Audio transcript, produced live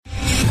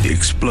The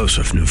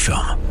explosive new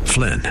film,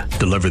 Flynn,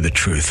 deliver the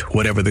truth,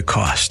 whatever the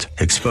cost,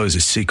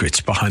 exposes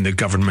secrets behind the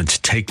government's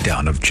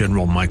takedown of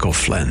General Michael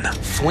Flynn.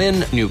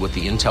 Flynn knew what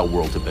the intel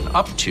world had been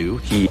up to.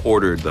 He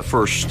ordered the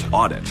first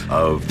audit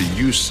of the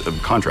use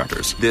of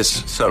contractors.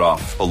 This set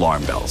off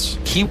alarm bells.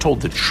 He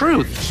told the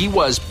truth. He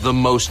was the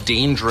most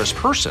dangerous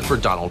person for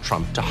Donald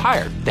Trump to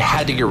hire. They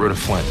had to get rid of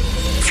Flynn.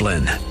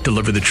 Flynn,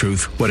 deliver the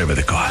truth, whatever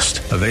the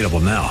cost. Available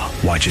now.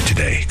 Watch it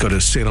today. Go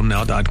to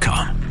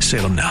salemnow.com.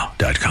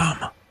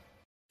 salemnow.com.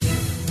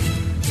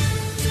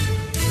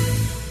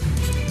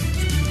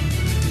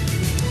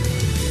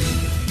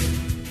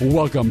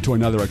 Welcome to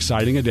another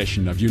exciting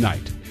edition of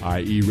Unite,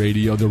 i.e.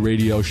 Radio, the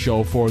radio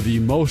show for the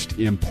most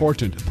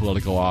important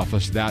political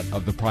office, that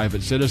of the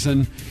private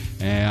citizen.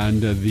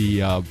 And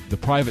the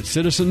private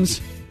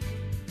citizens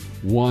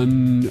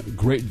won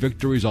great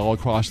victories all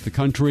across the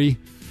country.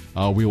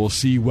 We will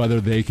see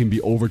whether they can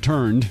be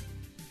overturned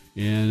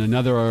in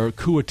another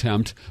coup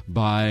attempt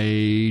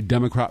by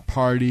Democrat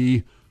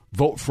Party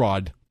vote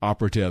fraud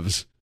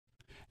operatives.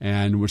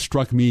 And what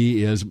struck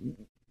me is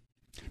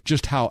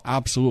just how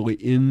absolutely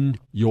in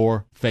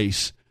your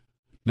face,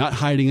 not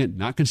hiding it,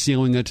 not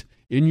concealing it,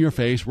 in your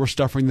face, we're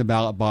stuffing the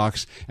ballot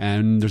box,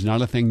 and there's not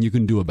a thing you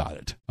can do about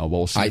it.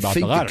 We'll see about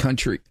the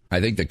latter.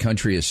 I think the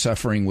country is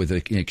suffering with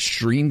an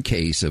extreme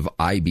case of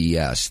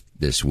IBS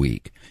this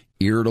week,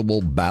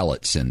 irritable bowel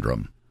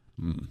syndrome.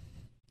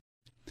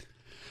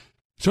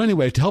 So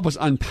anyway, to help us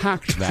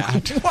unpack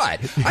that...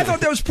 What? I thought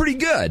that was pretty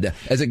good.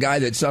 As a guy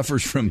that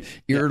suffers from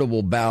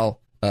irritable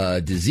bowel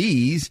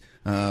disease,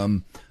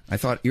 I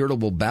thought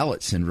irritable bowel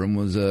syndrome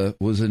was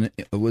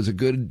a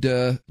good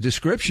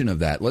description of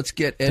that. Let's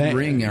get Ed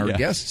Ring, our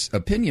guest's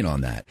opinion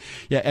on that.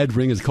 Yeah, Ed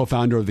Ring is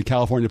co-founder of the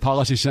California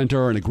Policy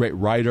Center and a great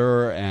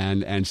writer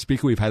and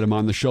speaker. We've had him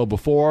on the show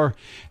before,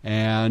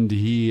 and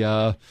he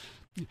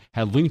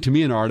had linked to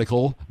me an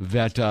article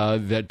that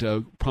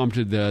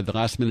prompted the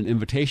last minute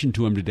invitation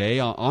to him today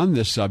on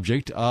this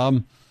subject.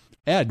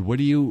 Ed,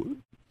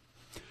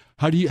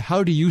 how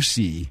do you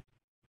see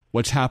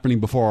what's happening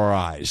before our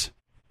eyes?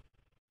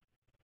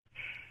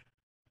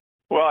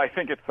 Well, I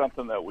think it's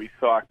something that we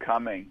saw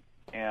coming,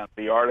 and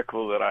the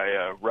article that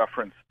I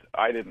referenced,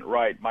 I didn't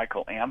write,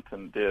 Michael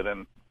Anton did,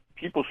 and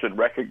people should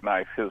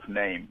recognize his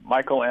name.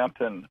 Michael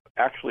Anton,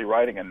 actually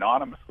writing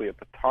anonymously at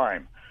the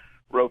time,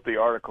 wrote the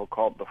article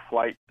called The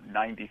Flight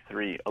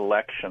 93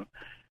 Election,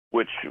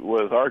 which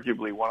was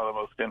arguably one of the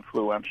most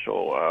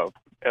influential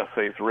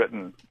essays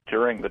written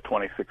during the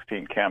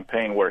 2016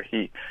 campaign, where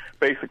he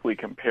basically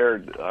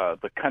compared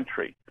the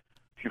country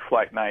to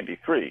Flight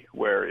 93,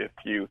 where if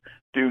you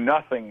do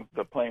nothing,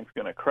 the plane's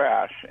going to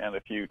crash, and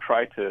if you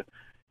try to,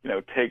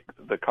 take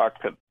the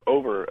cockpit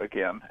over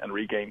again and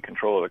regain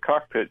control of the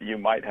cockpit, you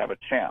might have a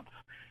chance.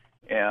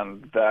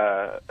 And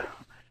the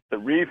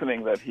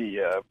reasoning that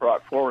he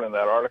brought forward in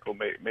that article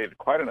made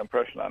quite an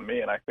impression on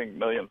me, and I think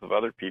millions of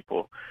other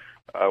people,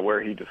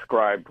 where he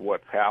described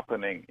what's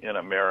happening in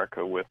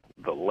America with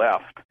the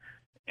left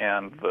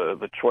and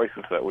the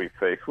choices that we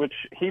face, which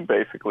he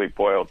basically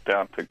boiled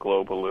down to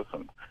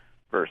globalism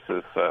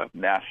versus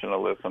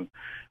nationalism.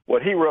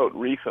 What he wrote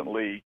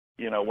recently,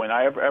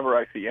 whenever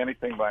I see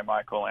anything by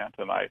Michael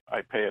Anton, I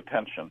pay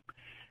attention.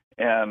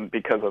 And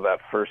because of that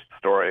first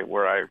story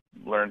where I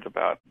learned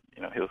about,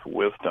 his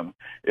wisdom,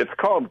 it's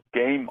called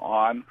Game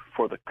On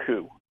for the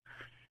Coup.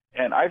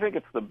 And I think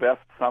it's the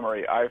best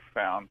summary I've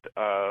found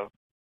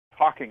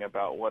talking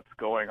about what's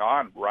going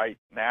on right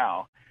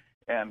now.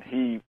 And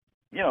he,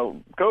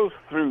 goes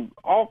through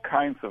all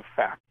kinds of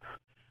facts,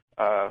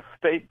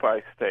 state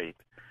by state,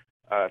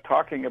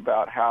 talking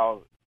about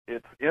how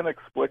it's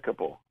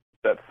inexplicable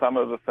that some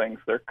of the things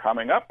they're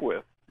coming up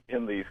with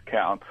in these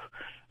counts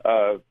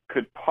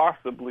could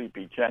possibly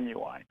be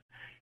genuine.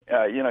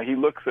 He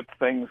looks at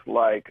things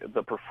like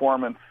the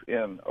performance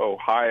in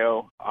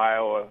Ohio,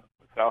 Iowa,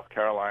 South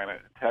Carolina,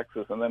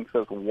 Texas, and then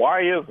says,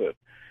 why is it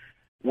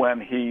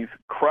when he's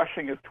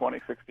crushing his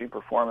 2016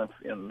 performance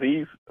in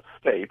these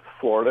states,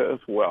 Florida as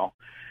well,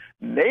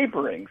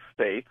 neighboring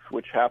states,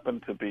 which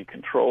happen to be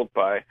controlled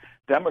by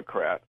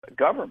Democrat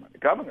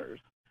governors,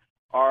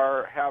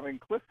 are having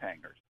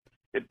cliffhangers.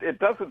 It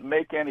doesn't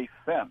make any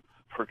sense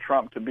for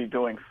Trump to be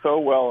doing so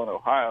well in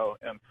Ohio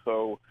and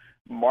so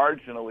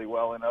marginally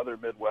well in other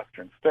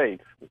Midwestern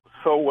states,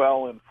 so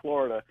well in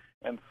Florida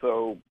and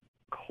so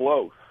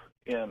close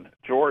in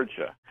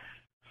Georgia.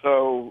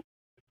 So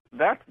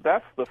that's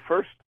the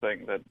first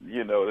thing that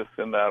you notice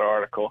in that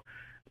article.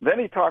 Then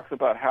he talks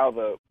about how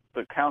the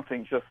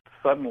counting just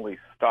suddenly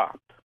stopped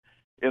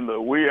in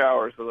the wee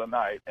hours of the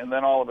night, and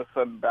then all of a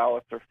sudden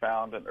ballots are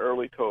found and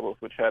early totals,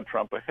 which had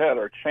Trump ahead,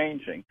 are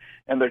changing,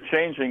 and they're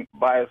changing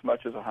by as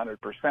much as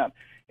 100%.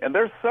 And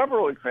there's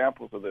several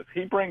examples of this.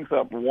 He brings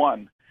up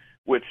one,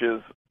 which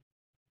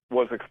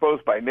was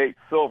exposed by Nate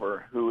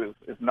Silver, who is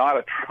not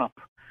a Trump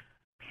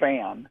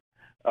fan,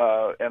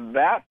 and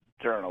that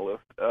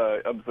journalist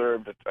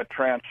observed a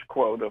tranche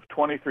quote of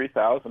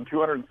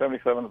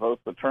 23,277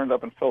 votes that turned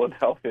up in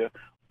Philadelphia,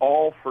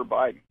 all for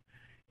Biden.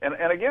 And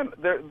again,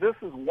 this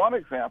is one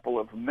example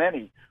of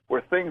many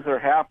where things are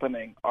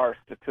happening are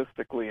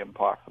statistically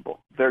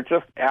impossible. They're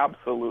just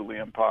absolutely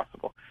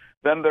impossible.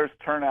 Then there's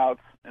turnouts,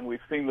 and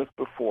we've seen this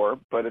before,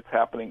 but it's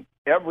happening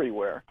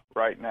everywhere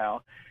right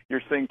now.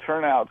 You're seeing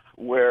turnouts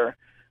where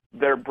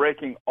they're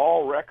breaking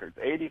all records,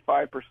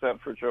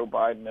 85% for Joe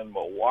Biden in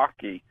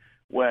Milwaukee,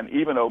 when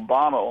even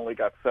Obama only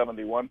got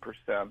 71%.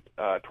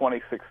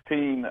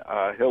 2016,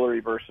 Hillary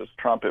versus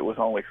Trump, it was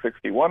only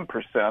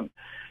 61%.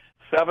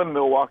 7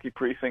 Milwaukee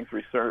precincts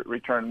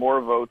returned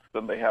more votes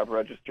than they have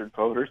registered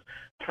voters.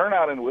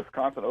 Turnout in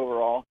Wisconsin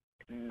overall,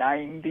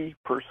 90%.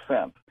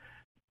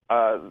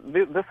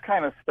 This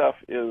kind of stuff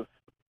is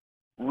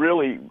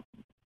really,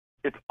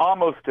 it's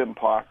almost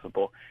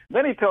impossible.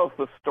 Then he tells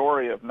the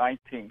story of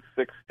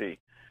 1960,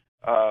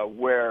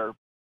 where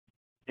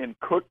in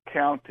Cook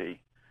County,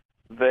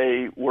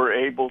 they were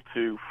able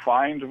to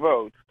find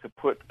votes to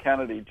put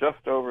Kennedy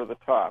just over the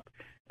top.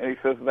 And he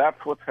says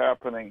that's what's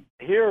happening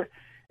here.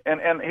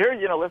 And here,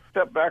 let's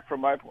step back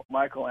from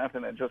Michael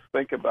Anton and just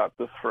think about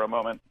this for a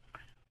moment.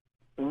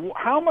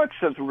 How much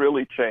has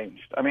really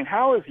changed? I mean,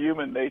 how has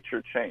human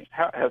nature changed?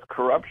 Has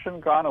corruption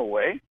gone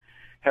away?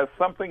 Has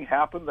something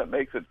happened that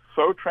makes it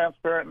so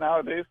transparent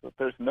nowadays that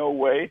there's no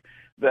way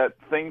that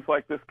things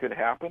like this could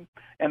happen?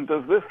 And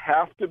does this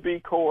have to be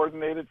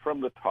coordinated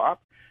from the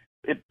top?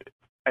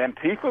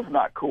 Antifa's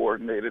not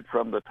coordinated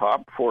from the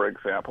top, for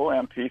example.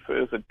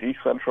 Antifa is a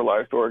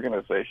decentralized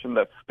organization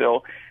that's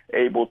still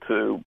able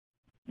to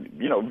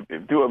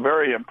do a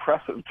very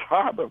impressive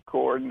job of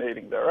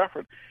coordinating their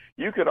effort.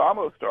 You could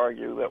almost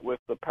argue that with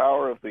the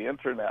power of the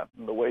internet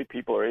and the way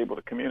people are able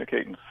to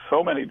communicate in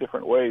so many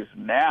different ways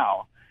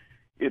now,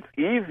 it's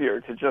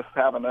easier to just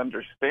have an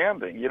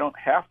understanding. You don't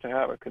have to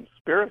have a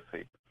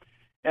conspiracy.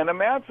 And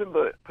imagine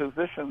the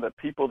position that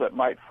people that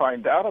might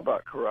find out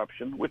about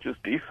corruption, which is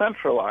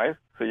decentralized,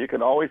 so you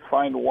can always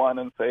find one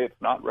and say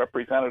it's not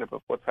representative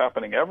of what's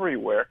happening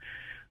everywhere.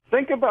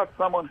 Think about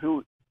someone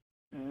who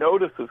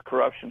notices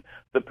corruption,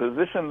 the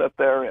position that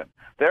they're in.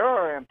 There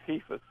are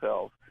Antifa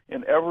cells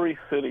in every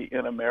city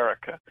in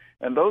America,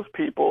 and those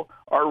people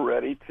are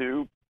ready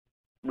to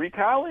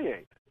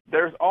retaliate.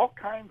 There's all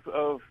kinds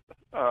of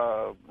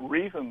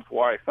reasons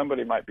why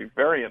somebody might be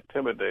very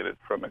intimidated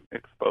from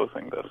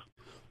exposing this.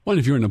 Well,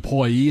 if you're an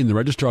employee in the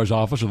registrar's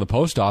office or the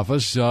post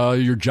office,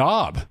 your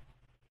job.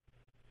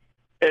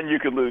 And you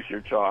could lose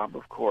your job,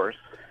 of course.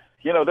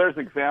 There's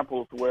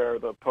examples where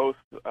the post,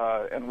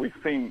 and we've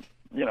seen,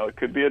 it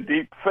could be a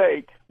deep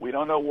fake. We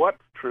don't know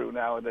what's true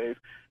nowadays,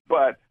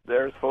 but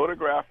there's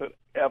photographic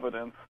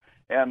evidence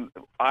and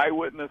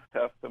eyewitness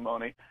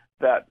testimony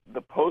that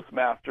the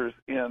postmasters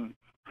in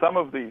some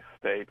of these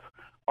states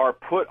are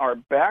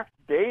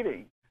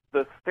backdating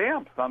the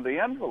stamps on the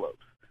envelopes.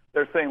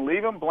 They're saying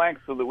leave them blank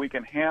so that we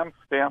can hand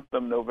stamp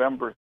them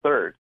November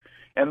 3rd.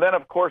 And then,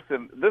 of course,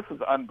 this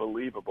is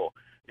unbelievable.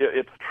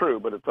 It's true,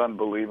 but it's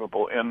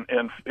unbelievable. In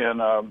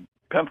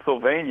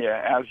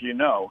Pennsylvania, as you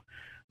know,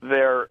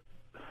 they're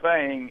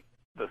saying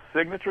the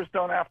signatures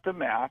don't have to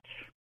match.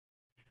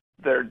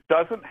 There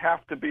doesn't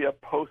have to be a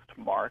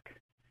postmark,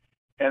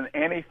 and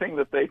anything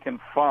that they can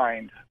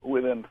find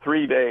within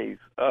 3 days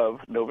of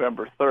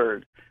November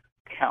 3rd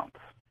counts.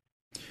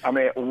 I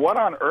mean, what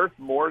on earth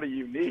more do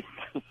you need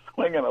to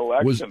swing an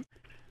election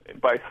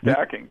by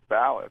stacking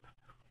ballots?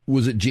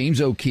 Was it James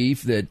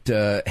O'Keefe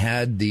that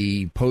had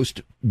the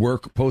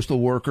postal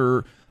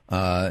worker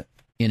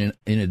in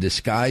a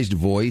disguised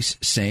voice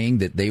saying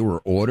that they were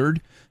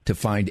ordered to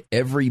find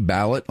every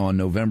ballot on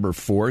November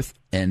 4th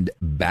and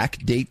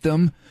backdate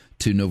them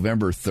to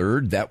November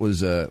 3rd? That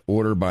was an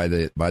order by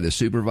the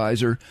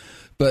supervisor.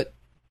 But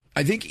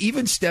I think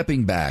even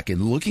stepping back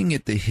and looking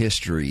at the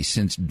history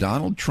since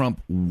Donald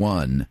Trump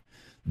won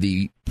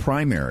the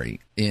primary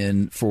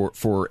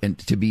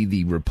to be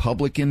the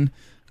Republican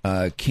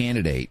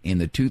candidate in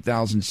the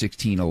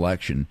 2016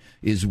 election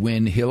is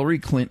when Hillary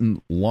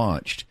Clinton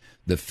launched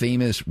the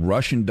famous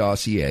Russian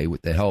dossier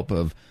with the help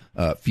of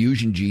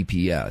Fusion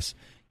GPS.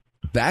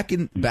 Back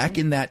in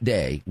that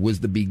day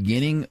was the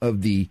beginning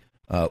of the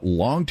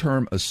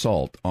long-term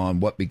assault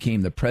on what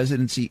became the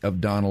presidency of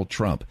Donald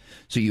Trump.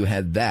 So you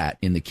had that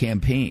in the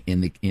campaign,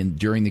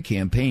 during the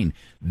campaign.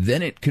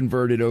 Then it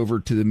converted over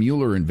to the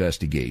Mueller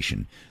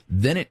investigation.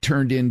 Then it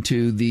turned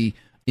into the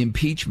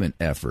impeachment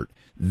effort.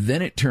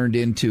 Then it turned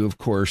into, of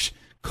course,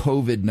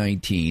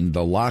 COVID-19,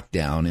 the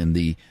lockdown, and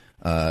the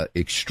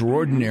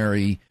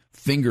extraordinary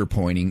finger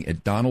pointing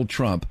at Donald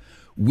Trump.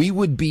 We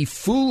would be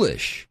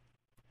foolish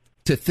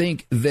to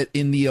think that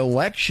in the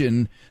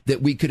election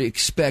that we could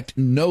expect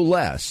no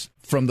less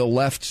from the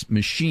left's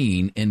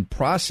machine in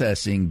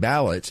processing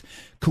ballots.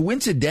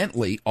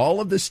 Coincidentally,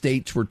 all of the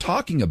states we're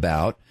talking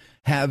about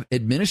have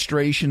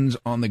administrations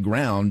on the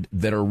ground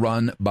that are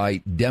run by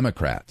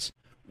Democrats.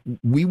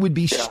 we would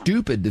be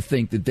stupid to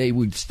think that they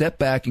would step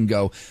back and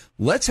go,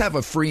 let's have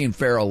a free and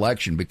fair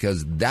election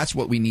because that's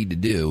what we need to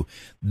do.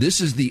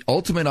 This is the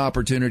ultimate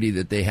opportunity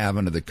that they have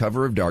under the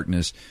cover of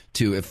darkness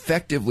to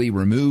effectively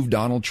remove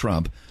Donald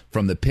Trump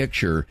from the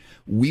picture.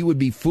 We would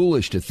be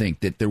foolish to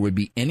think that there would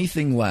be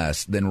anything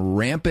less than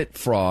rampant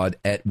fraud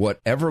at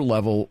whatever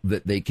level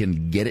that they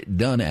can get it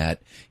done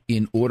at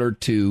in order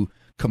to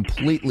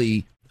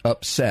completely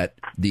upset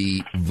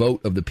the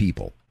vote of the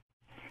people.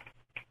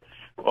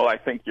 Well, I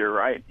think you're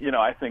right.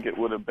 I think it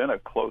would have been a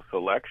close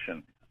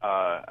election,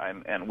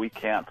 and we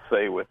can't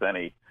say with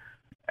any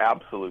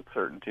absolute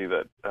certainty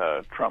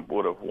that Trump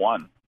would have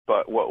won.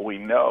 But what we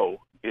know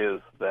is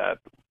that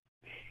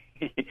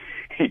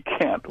he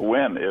can't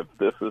win if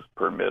this is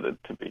permitted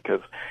to,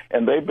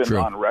 and they've been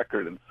on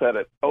record and said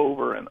it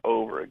over and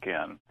over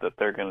again that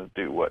they're going to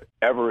do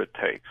whatever it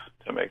takes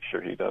to make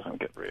sure he doesn't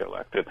get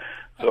reelected.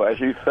 So as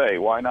you say,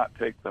 why not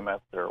take them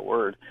at their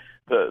word?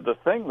 The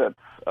thing that's,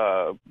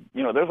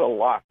 there's a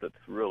lot that's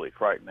really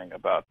frightening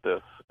about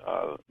this.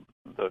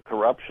 The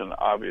corruption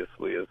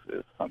obviously is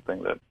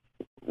something that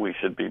we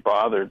should be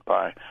bothered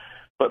by.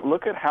 But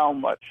look at how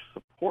much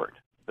support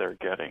they're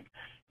getting.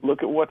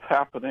 Look at what's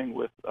happening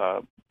with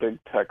big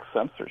tech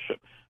censorship.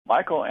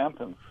 Michael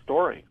Anton's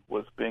story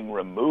was being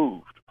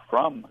removed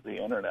from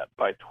the internet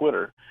by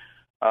Twitter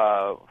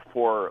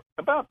for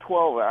about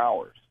 12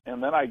 hours.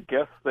 And then I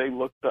guess they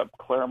looked up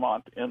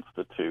Claremont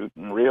Institute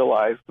and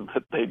realized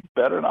that they'd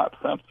better not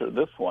censor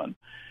this one.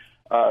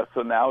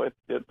 So now it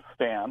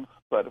stands,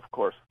 but of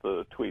course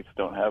the tweets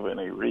don't have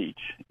any reach,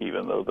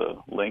 even though the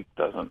link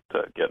doesn't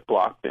get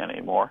blocked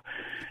anymore.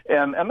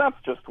 And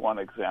that's just one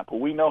example.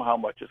 We know how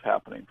much is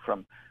happening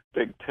from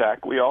big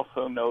tech. We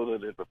also know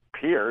that it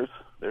appears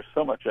there's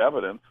so much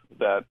evidence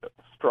that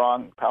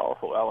strong,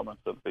 powerful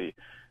elements of the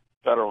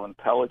federal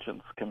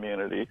intelligence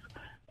communities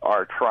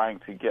are trying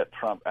to get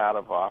Trump out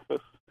of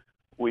office.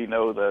 We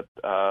know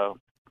that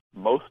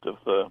most of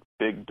the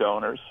big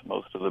donors,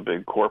 most of the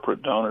big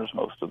corporate donors,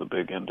 most of the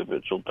big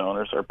individual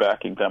donors are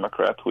backing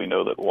Democrats. We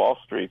know that Wall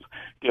Street's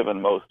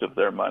given most of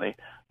their money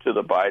to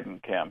the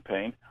Biden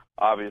campaign.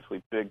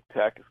 Obviously, big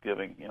tech is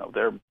giving,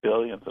 their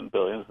billions and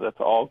billions. That's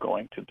all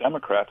going to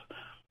Democrats.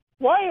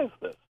 Why is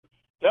this?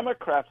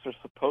 Democrats are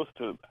supposed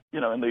to,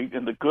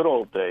 in the good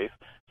old days,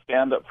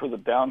 stand up for the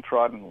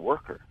downtrodden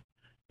worker.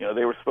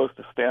 They were supposed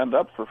to stand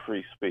up for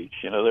free speech.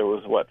 There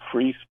was,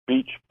 Free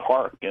Speech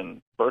Park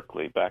in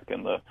Berkeley back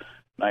in the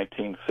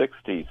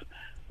 1960s.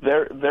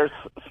 There's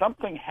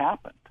something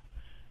happened.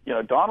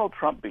 Donald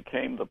Trump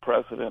became the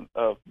president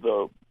of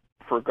the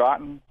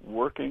forgotten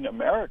working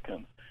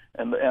Americans.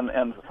 And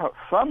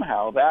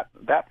somehow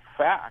that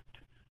fact,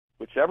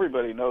 which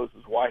everybody knows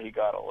is why he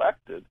got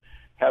elected,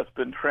 has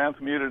been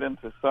transmuted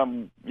into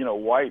some,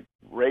 white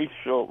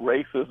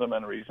racism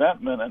and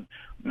resentment. And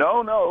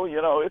no,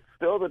 it's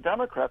still the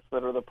Democrats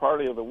that are the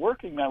party of the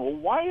working man. Well,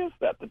 why is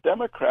that? The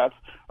Democrats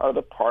are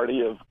the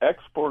party of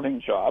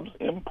exporting jobs,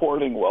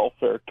 importing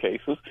welfare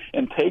cases,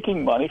 and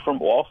taking money from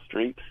Wall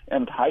Street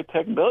and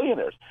high-tech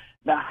billionaires.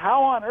 Now,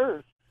 how on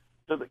earth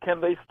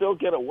can they still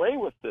get away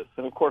with this?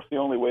 And, of course, the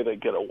only way they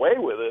get away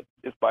with it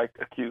is by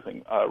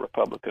accusing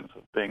Republicans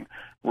of being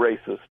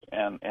racist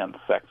and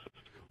sexist.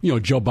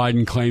 Joe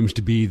Biden claims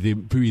to be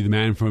the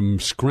man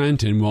from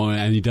Scranton,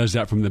 and he does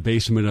that from the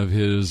basement of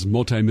his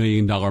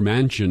multi-million-dollar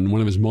mansion,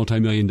 one of his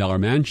multi-million-dollar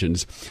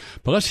mansions.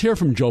 But let's hear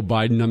from Joe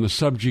Biden on the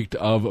subject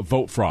of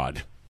vote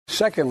fraud.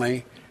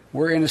 Secondly,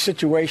 we're in a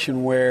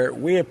situation where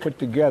we have put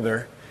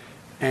together,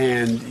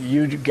 and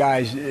you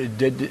guys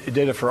did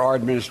it for our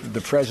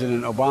the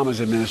President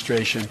Obama's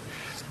administration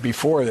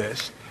before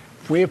this.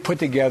 We have put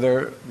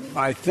together,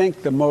 I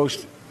think, the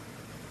most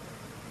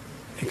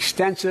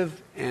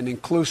extensive and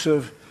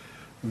inclusive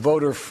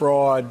voter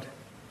fraud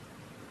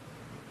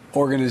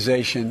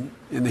organization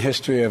in the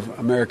history of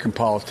American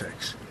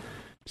politics.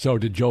 So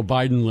did Joe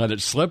Biden let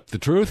it slip, the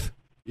truth?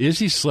 Is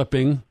he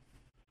slipping,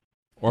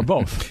 or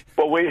both?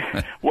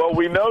 Well,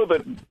 we know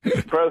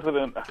that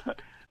President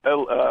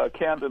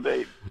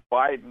candidate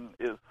Biden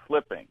is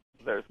slipping.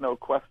 There's no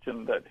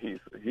question that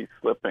he's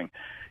slipping.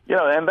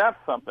 And that's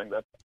something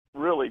that's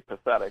really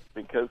pathetic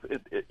because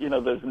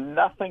there's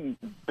nothing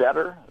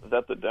better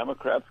that the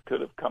Democrats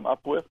could have come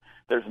up with.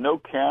 There's no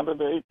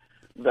candidate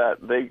that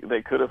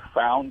they could have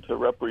found to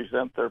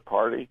represent their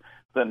party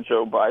than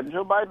Joe Biden.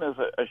 Joe Biden is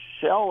a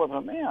shell of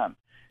a man.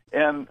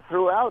 And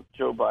throughout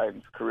Joe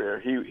Biden's career,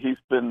 he's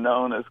been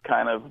known as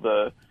kind of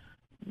the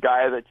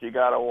guy that you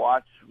got to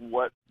watch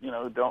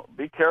don't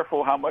be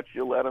careful how much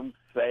you let him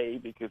say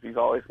because he's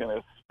always going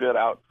to spit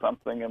out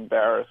something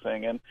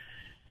embarrassing. And,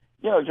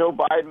 Joe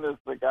Biden is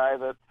the guy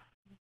that's,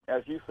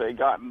 as you say,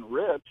 gotten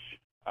rich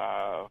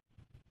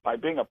by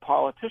being a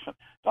politician.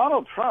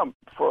 Donald Trump,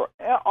 for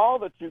all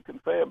that you can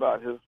say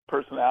about his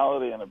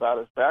personality and about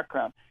his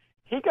background,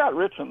 he got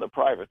rich in the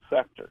private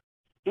sector.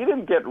 He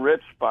didn't get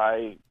rich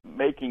by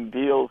making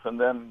deals and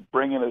then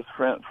bringing his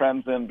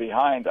friends in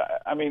behind.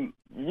 I mean,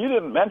 you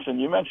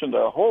mentioned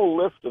a whole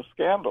list of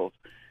scandals.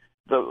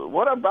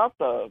 What about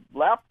the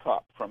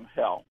laptop from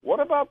hell? What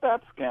about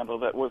that scandal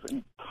that was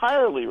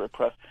entirely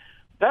repressed?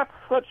 That's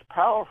such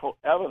powerful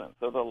evidence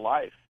of the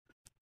life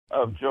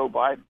of Joe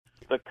Biden,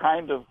 the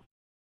kind of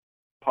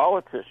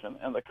politician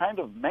and the kind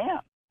of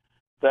man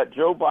that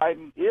Joe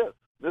Biden is.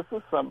 This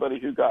is somebody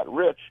who got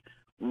rich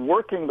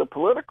working the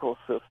political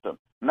system,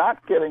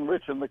 not getting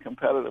rich in the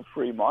competitive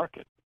free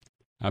market.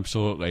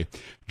 Absolutely.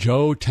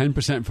 Joe,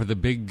 10% for the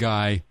big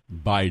guy,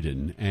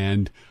 Biden.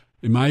 And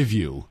in my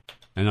view,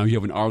 I know you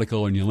have an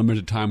article and you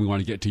limited time, we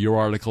want to get to your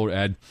article,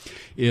 Ed,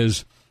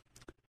 is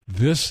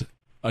this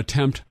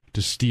attempt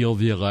to steal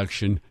the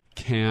election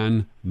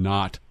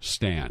cannot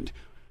stand.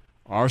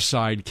 Our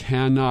side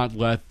cannot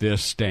let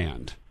this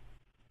stand.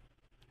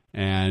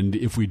 And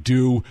if we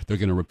do, they're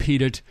going to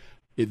repeat it.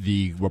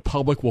 The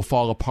republic will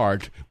fall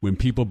apart when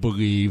people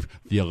believe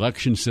the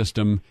election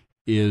system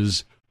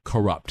is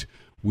corrupt.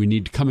 We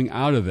need, coming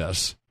out of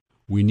this,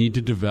 we need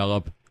to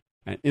develop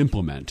and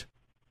implement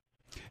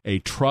a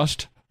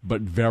trust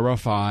but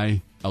verify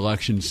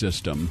election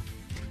system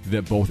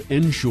that both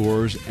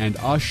ensures and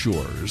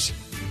assures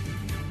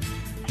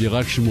the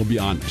election will be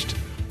honest.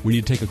 We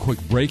need to take a quick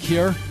break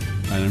here,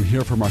 and I'm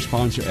here from our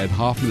sponsor, Ed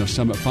Hoffman of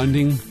Summit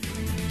Funding.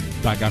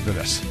 Back after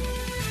this.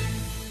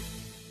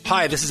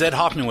 Hi, this is Ed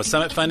Hoffman with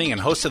Summit Funding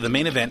and host of The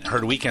Main Event,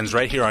 heard weekends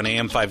right here on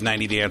AM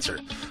 590 The Answer.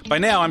 By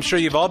now, I'm sure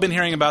you've all been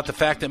hearing about the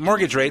fact that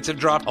mortgage rates have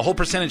dropped a whole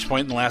percentage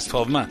point in the last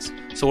 12 months.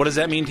 So what does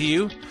that mean to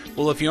you?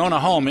 Well, if you own a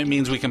home, it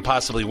means we can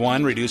possibly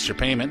 1, reduce your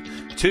payment,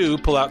 2,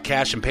 pull out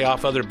cash and pay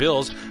off other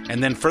bills,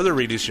 and then further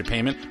reduce your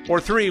payment, or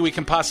 3, we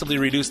can possibly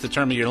reduce the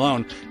term of your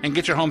loan and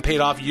get your home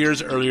paid off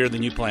years earlier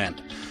than you planned.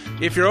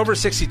 If you're over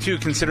 62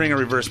 considering a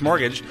reverse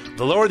mortgage,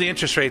 the lower the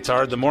interest rates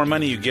are, the more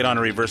money you get on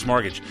a reverse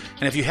mortgage.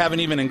 And if you haven't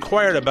even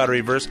inquired about a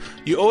reverse,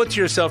 you owe it to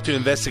yourself to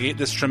investigate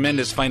this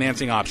tremendous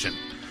financing option.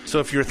 So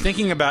if you're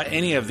thinking about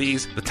any of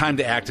these, the time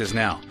to act is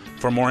now.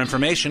 For more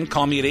information,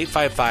 call me at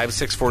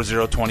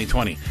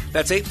 855-640-2020.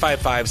 That's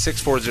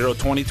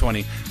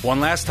 855-640-2020. One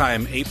last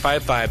time,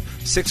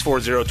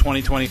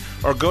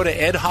 855-640-2020. Or go to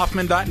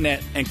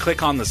edhoffman.net and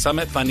click on the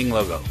Summit Funding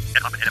logo.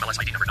 Ed Hoffman, NMLS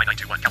ID number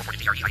 9921,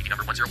 California DRE ID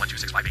number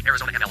 1012658,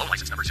 Arizona MLO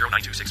license number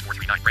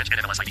 0926439, branch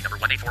NMLS ID number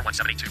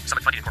 1841782,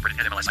 Summit Funding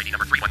Incorporated NMLS ID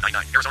number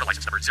 3199, Arizona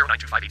license number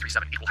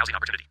 0925837, equal housing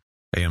opportunity.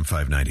 AM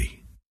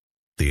 590,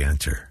 The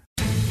Answer.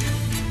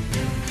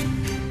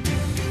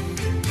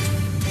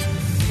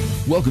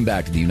 Welcome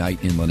back to the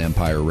Unite Inland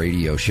Empire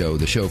radio show,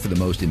 the show for the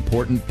most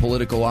important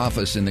political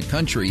office in the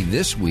country.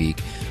 This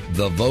week,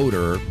 the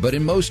voter, but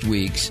in most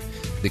weeks,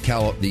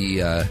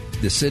 the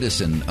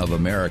citizen of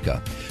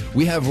America.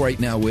 We have right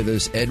now with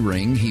us Ed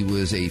Ring. He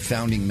was a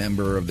founding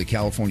member of the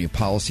California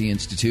Policy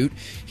Institute.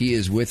 He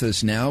is with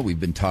us now. We've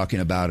been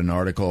talking about an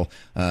article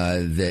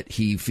that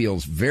he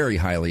feels very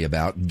highly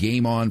about,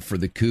 Game On for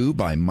the Coup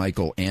by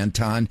Michael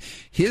Anton.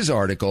 His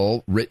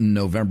article, written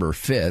November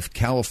 5th,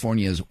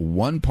 California's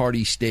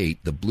one-party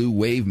state, the Blue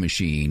Wave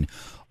Machine,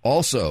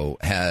 also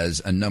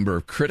has a number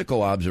of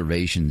critical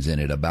observations in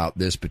it about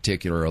this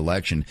particular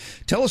election.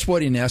 Tell us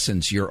what, in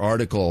essence, your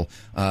article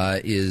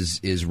is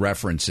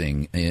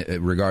referencing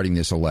regarding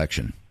this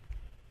election.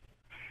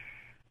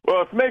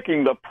 Well, it's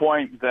making the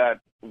point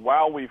that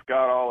while we've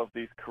got all of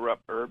these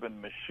corrupt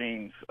urban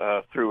machines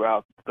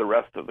throughout the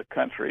rest of the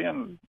country,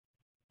 and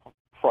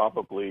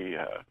probably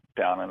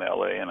down in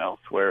L.A. and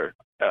elsewhere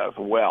as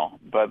well,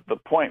 but the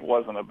point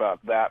wasn't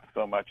about that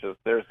so much as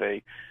there's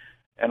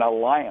an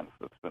alliance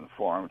that's been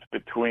formed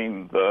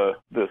between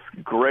this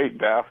great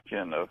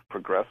bastion of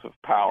progressive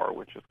power,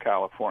 which is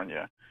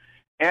California,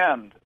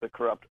 and the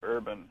corrupt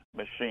urban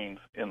machines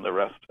in the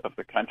rest of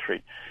the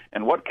country.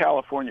 And what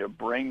California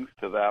brings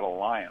to that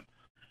alliance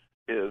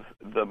is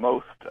the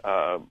most,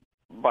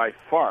 by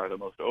far, the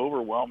most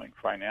overwhelming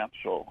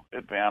financial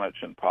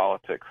advantage in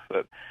politics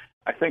that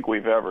I think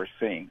we've ever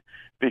seen,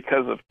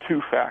 because of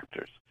two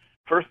factors.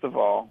 First of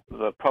all,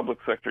 the public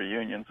sector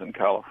unions in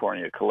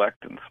California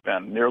collect and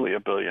spend nearly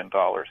 $1 billion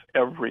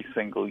every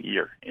single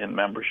year in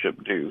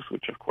membership dues,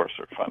 which of course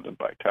are funded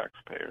by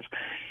taxpayers.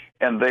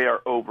 And they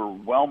are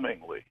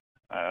overwhelmingly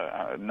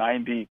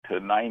 90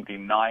 to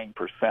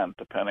 99%,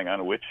 depending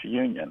on which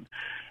union,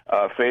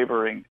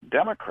 favoring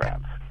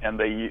Democrats. And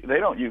they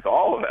don't use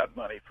all of that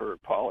money for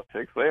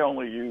politics. They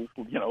only use,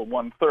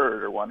 1/3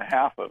 or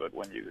 1/2 of it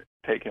when you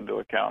take into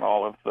account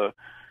all of the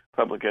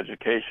public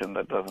education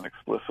that doesn't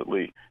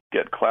explicitly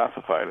get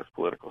classified as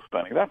political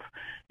spending. That's,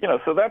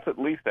 so that's at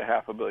least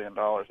 $500 million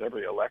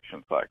every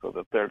election cycle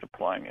that they're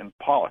deploying in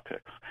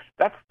politics.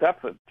 That's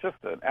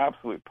just an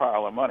absolute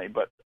pile of money.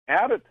 But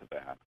added to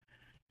that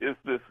is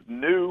this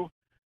new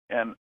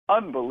and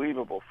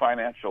unbelievable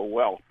financial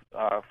wealth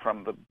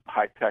from the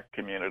high-tech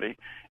community,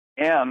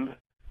 and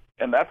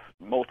that's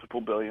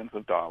multiple billions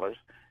of dollars,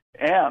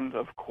 and,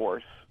 of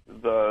course,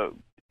 the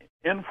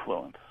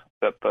influence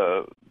that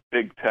the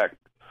big tech,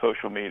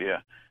 social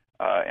media,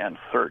 and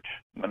search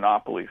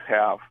monopolies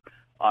have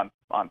on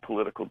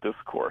political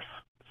discourse.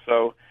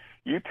 So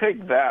you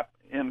take that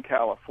in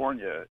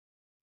California,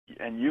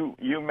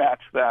 you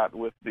match that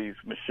with these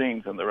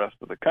machines in the rest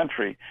of the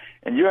country,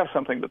 and you have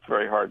something that's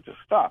very hard to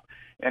stop.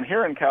 And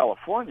here in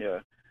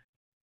California,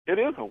 it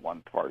is a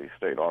one-party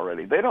state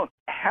already. They don't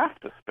have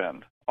to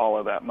spend all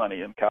of that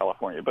money in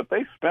California, but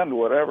they spend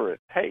whatever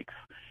it takes.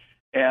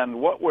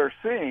 And what we're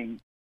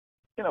seeing,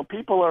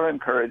 people are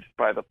encouraged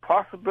by the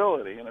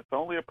possibility, and it's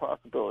only a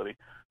possibility,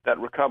 that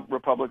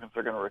Republicans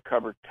are going to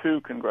recover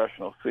 2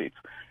 congressional seats.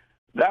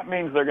 That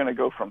means they're going to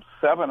go from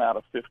 7 out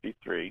of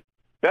 53,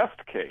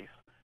 best case,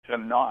 to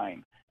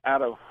 9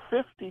 out of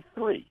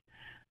 53.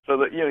 So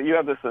that you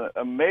have this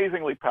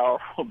amazingly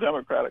powerful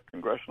Democratic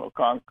congressional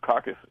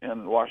caucus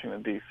in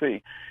Washington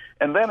D.C.,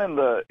 and then in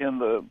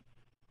the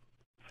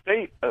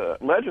state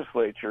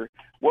legislature,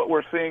 what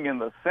we're seeing in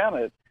the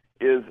Senate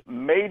is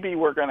maybe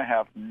we're going to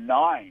have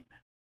 9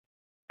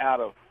 out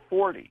of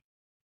 40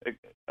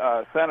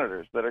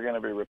 senators that are going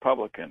to be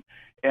Republican,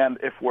 and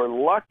if we're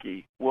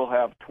lucky, we'll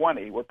have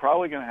 20. We're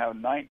probably going to have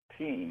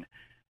 19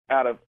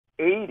 out of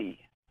 80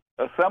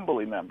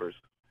 assembly members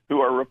who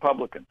are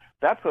Republican.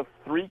 That's a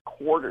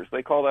 3/4.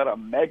 They call that a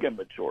mega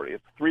majority.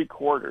 It's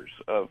 3/4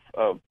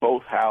 of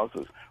both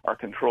houses are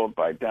controlled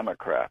by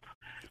Democrats.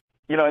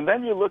 And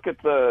then you look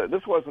at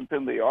this wasn't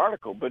in the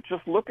article, but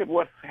just look at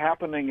what's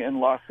happening in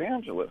Los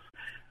Angeles.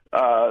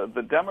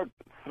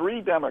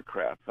 3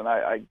 Democrats, and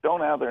I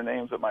don't have their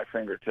names at my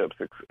fingertips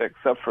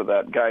except for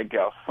that guy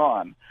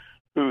Galson,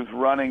 who's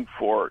running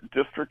for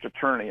district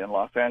attorney in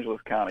Los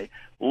Angeles County.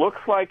 Looks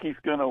like he's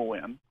going to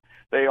win.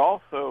 They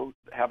also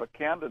have a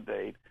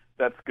candidate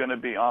that's going to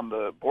be on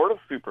the Board of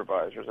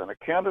Supervisors and a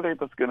candidate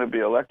that's going to be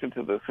elected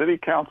to the city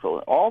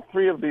council. All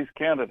 3 of these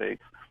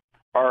candidates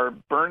are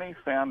Bernie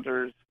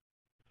Sanders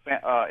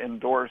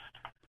endorsed,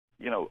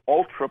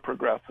 ultra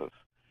progressives.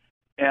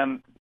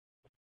 And,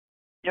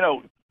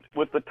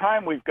 with the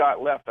time we've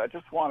got left, I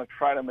just want to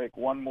try to make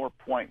one more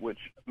point, which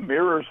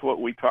mirrors what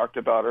we talked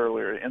about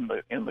earlier in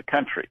the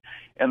country,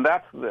 and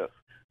that's this: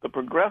 the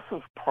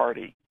Progressive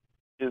Party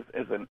is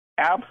an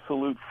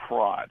absolute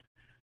fraud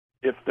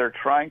if they're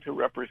trying to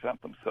represent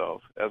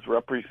themselves as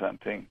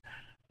representing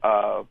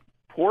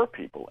poor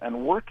people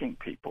and working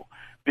people,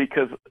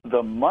 because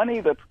the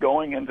money that's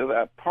going into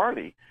that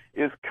party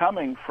is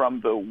coming from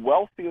the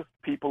wealthiest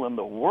people in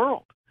the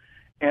world.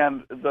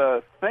 And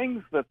the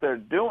things that they're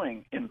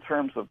doing in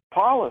terms of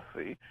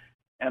policy,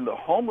 and the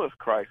homeless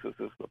crisis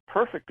is the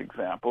perfect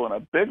example and a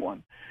big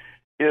one,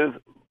 is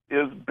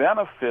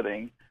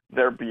benefiting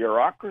their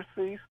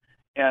bureaucracies,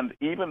 and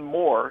even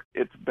more,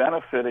 it's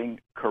benefiting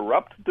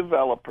corrupt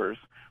developers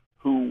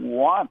who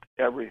want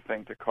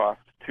everything to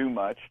cost too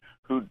much,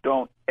 who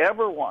don't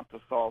ever want to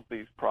solve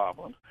these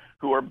problems,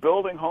 who are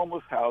building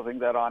homeless housing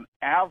that on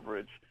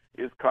average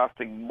is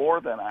costing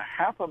more than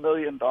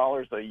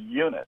 $500,000 a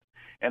unit.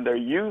 And they're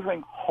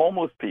using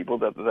homeless people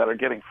that are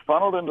getting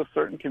funneled into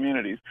certain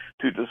communities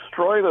to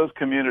destroy those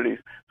communities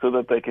so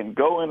that they can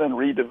go in and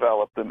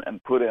redevelop them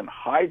and put in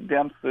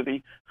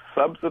high-density,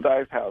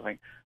 subsidized housing.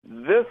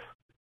 This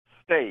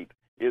state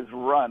is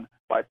run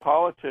by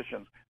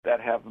politicians that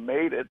have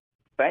made it,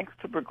 thanks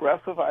to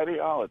progressive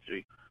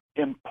ideology,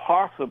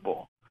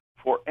 impossible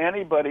for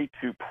anybody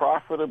to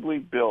profitably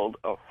build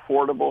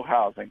affordable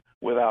housing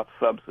without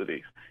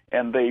subsidies.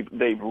 And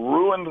they've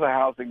ruined the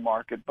housing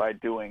market by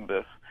doing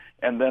this,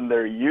 and then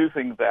they're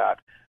using that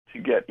to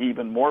get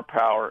even more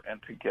power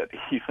and to get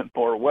even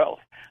more wealth.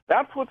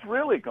 That's what's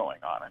really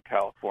going on in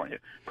California.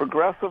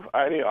 Progressive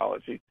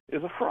ideology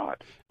is a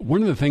fraud.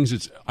 One of the things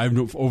that I've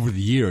known over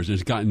the years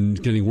is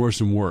getting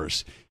worse and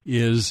worse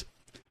is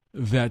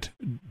that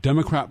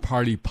Democrat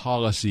Party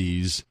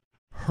policies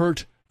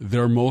hurt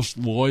their most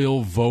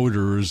loyal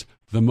voters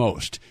the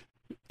most.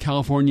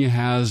 California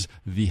has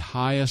the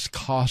highest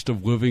cost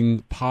of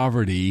living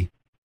poverty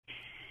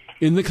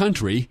in the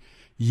country,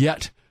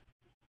 yet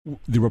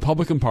the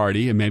Republican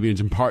Party, and maybe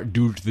it's in part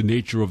due to the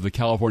nature of the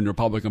California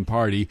Republican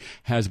Party,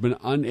 has been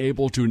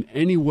unable to in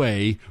any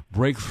way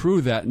break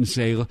through that and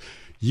say,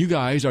 you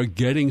guys are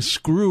getting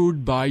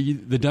screwed by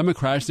the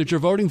Democrats that you're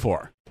voting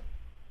for.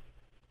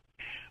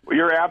 Well,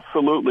 you're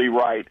absolutely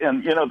right.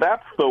 And,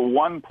 that's the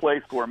one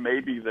place where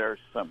maybe there's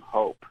some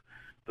hope.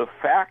 The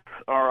facts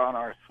are on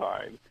our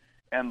side,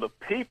 and the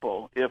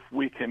people, if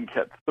we can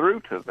get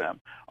through to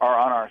them, are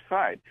on our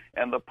side.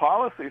 And the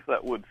policies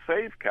that would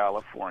save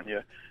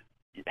California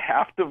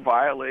have to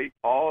violate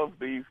all of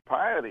these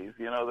pieties,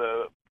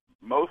 the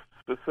most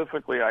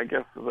specifically, I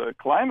guess, the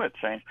climate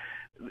change.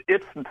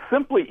 It's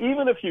simply,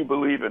 even if you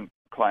believe in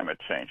climate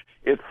change,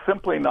 it's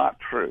simply not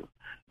true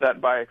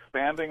that by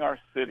expanding our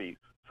cities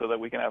so that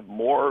we can have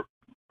more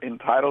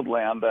entitled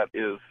land that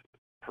is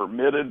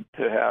permitted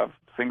to have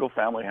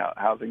single-family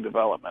housing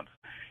developments,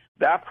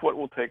 that's what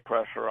will take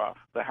pressure off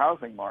the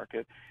housing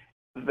market.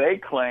 They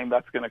claim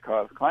that's going to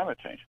cause climate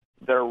change.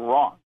 They're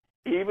wrong.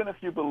 Even if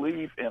you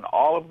believe in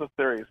all of the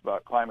theories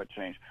about climate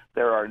change,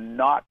 there are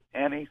not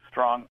any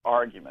strong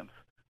arguments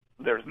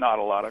there's not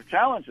a lot of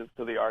challenges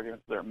to the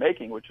arguments they're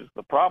making, which is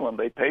the problem.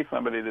 They pay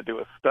somebody to do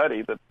a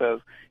study that says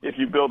if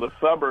you build a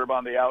suburb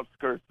on the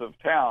outskirts of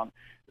town,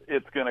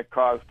 it's going to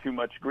cause too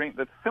much green.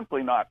 That's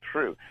simply not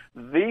true.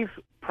 These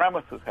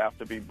premises have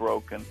to be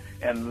broken,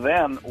 and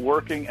then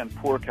working and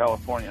poor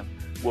Californians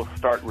will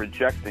start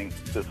rejecting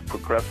this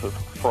progressive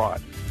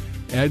fraud.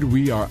 Ed,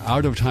 we are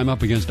out of time,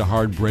 up against a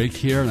hard break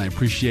here, and I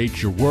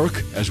appreciate your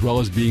work as well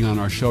as being on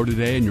our show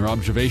today and your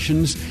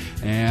observations.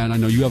 And I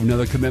know you have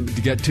another commitment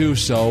to get to,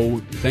 so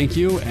thank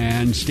you,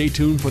 and stay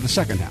tuned for the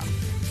second half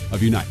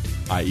of Unite,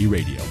 IE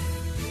Radio.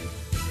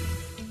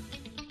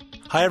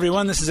 Hi,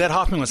 everyone. This is Ed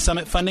Hoffman with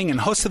Summit Funding and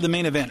host of The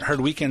Main Event, heard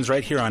weekends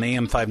right here on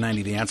AM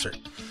 590 The Answer.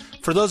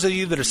 For those of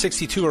you that are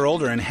 62 or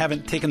older and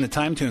haven't taken the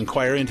time to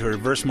inquire into a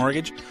reverse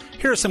mortgage,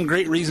 here are some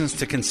great reasons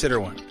to consider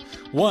one.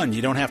 1,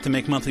 you don't have to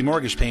make monthly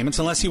mortgage payments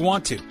unless you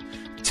want to.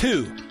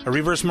 2, a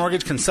reverse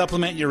mortgage can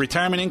supplement your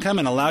retirement income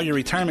and allow your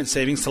retirement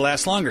savings to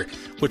last longer,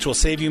 which will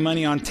save you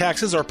money on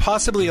taxes or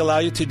possibly allow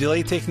you to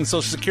delay taking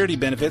Social Security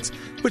benefits,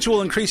 which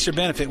will increase your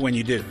benefit when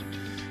you do.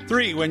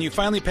 3, when you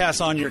finally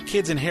pass on, your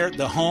kids inherit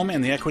the home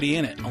and the equity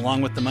in it,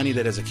 along with the money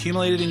that has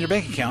accumulated in your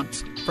bank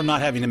accounts from not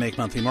having to make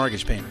monthly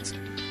mortgage payments.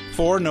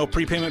 4, no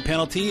prepayment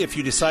penalty if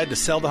you decide to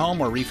sell the home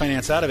or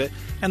refinance out of it.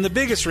 And the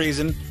biggest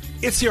reason,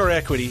 it's your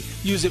equity.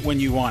 Use it when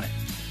you want it.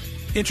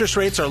 Interest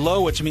rates are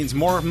low, which means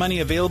more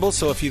money available,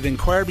 so if you've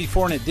inquired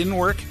before and it didn't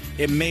work,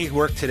 it may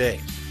work today.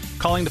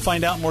 Calling to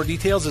find out more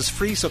details is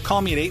free, so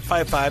call me at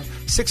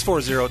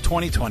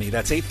 855-640-2020.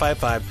 That's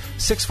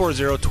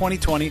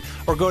 855-640-2020,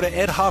 or go to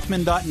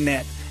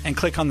edhoffman.net and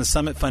click on the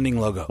Summit Funding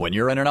logo. When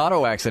you're in an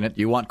auto accident,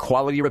 you want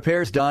quality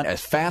repairs done as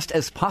fast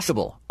as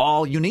possible.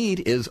 All you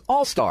need is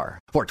All-Star.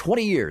 For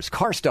 20 years,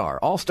 CarStar,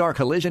 All-Star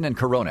Collision, and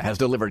Corona has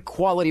delivered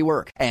quality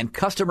work and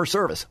customer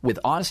service with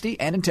honesty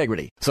and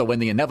integrity. So when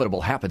the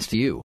inevitable happens to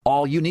you,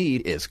 all you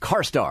need is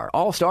CarStar,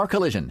 All-Star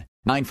Collision.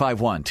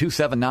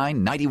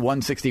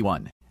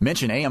 951-279-9161.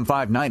 Mention AM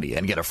 590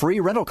 and get a free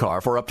rental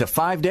car for up to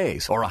 5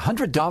 days or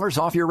 $100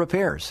 off your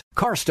repairs.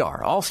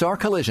 CarStar All-Star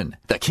Collision,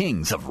 the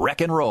kings of wreck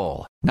and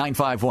roll.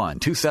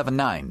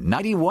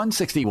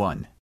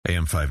 951-279-9161.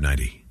 AM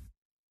 590,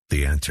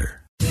 The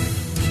Answer.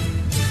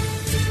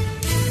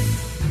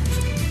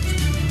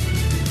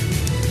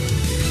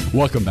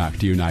 Welcome back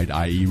to Unite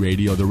IE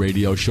Radio, the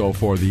radio show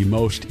for the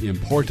most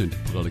important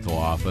political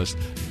office,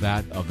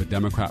 that of the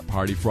Democrat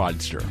Party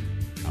fraudster.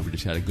 We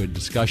just had a good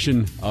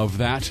discussion of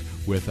that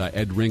with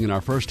Ed Ring in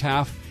our first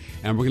half,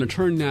 and we're going to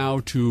turn now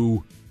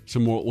to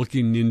some more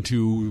looking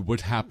into what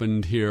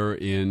happened here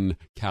in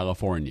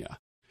California,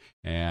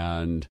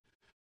 and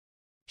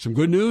some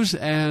good news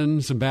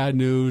and some bad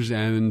news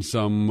and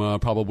some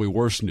probably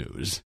worse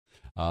news,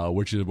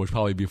 which will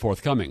probably be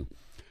forthcoming.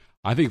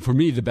 I think for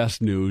me the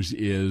best news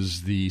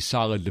is the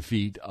solid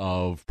defeat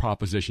of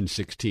Proposition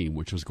 16,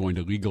 which was going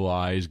to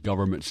legalize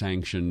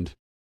government-sanctioned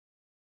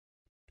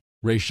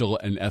racial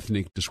and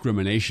ethnic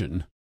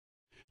discrimination.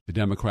 The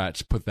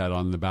Democrats put that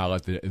on the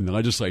ballot in the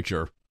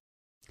legislature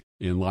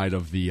in light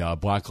of the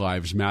Black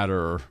Lives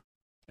Matter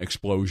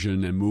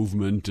explosion and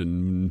movement,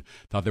 and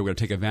thought they were going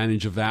to take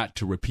advantage of that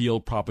to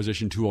repeal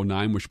Proposition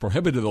 209, which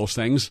prohibited those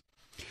things.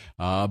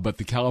 But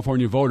the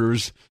California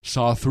voters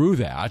saw through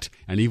that,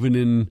 and even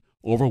in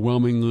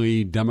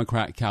overwhelmingly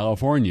Democrat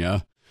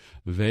California,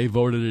 they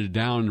voted it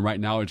down. Right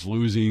now it's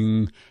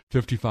losing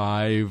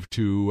 55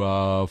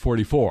 to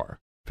 44.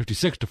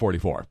 56 to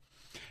 44.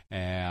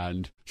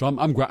 And so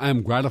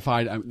I'm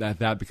gratified at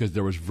that, because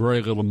there was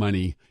very little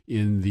money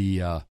in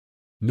the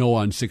No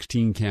on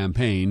 16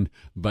 campaign,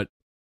 but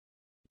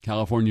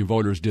California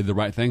voters did the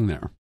right thing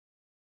there.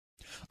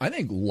 I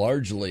think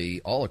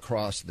largely all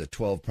across the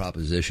 12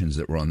 propositions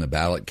that were on the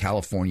ballot,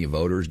 California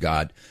voters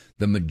got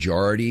the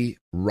majority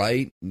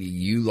right.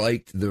 You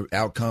liked the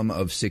outcome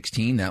of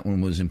 16. That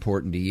one was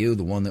important to you.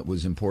 The one that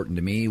was important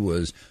to me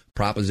was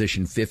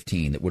Proposition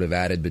 15, that would have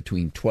added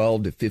between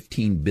 $12 to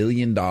 $15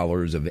 billion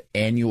of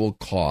annual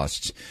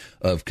costs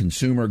of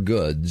consumer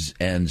goods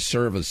and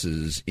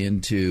services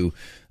into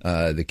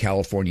the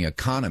California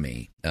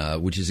economy,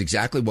 which is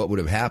exactly what would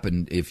have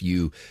happened if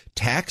you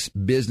tax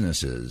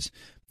businesses.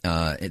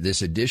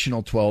 This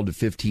additional $12 to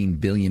 $15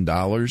 billion,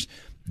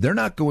 they're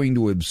not going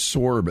to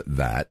absorb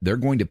that. They're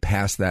going to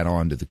pass that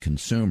on to the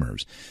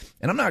consumers.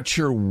 And I'm not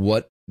sure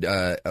what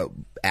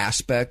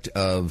aspect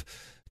of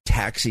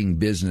taxing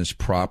business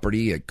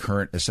property at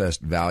current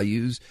assessed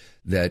values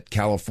that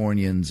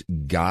Californians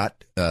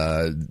got.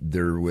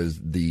 There was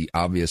the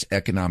obvious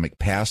economic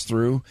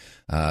pass-through.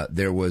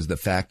 There was the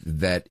fact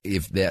that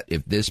if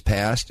this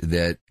passed,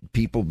 that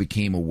people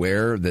became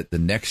aware that the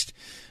next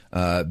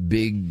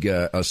big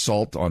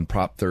assault on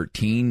Prop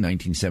 13,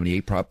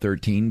 1978 Prop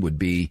 13, would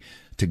be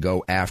to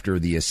go after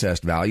the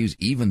assessed values,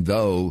 even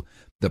though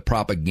the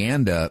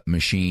propaganda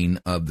machine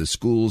of the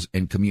Schools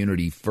and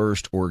Community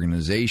First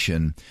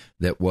organization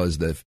that was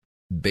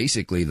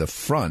basically the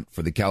front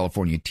for the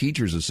California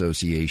Teachers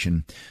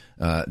Association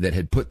that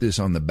had put this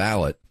on the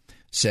ballot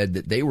said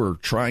that they were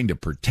trying to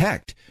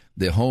protect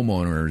the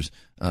homeowners'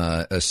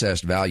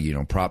 assessed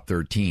value, Prop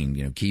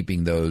 13,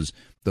 keeping those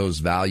those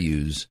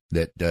values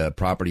that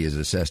property is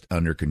assessed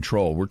under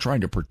control. We're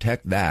trying to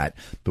protect that,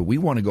 but we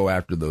want to go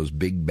after those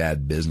big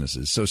bad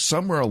businesses. So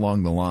somewhere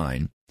along the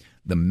line,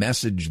 the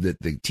message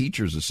that the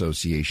Teachers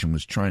Association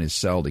was trying to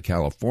sell to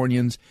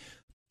Californians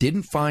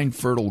didn't find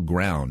fertile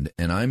ground,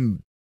 and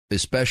I'm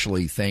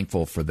especially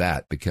thankful for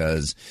that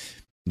because,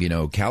 you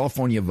know,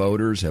 California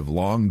voters have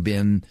long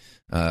been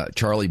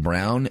Charlie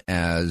Brown,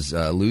 as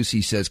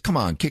Lucy says, come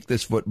on, kick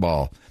this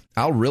football.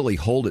 I'll really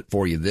hold it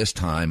for you this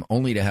time,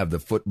 only to have the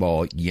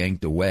football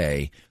yanked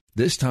away.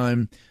 This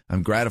time,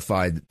 I'm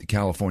gratified that the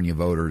California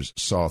voters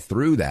saw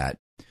through that.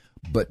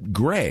 But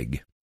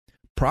Greg,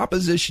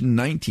 Proposition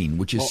 19,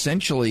 which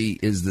essentially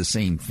is the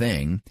same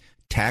thing,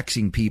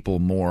 taxing people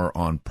more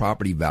on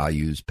property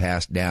values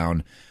passed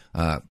down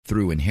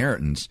through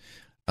inheritance.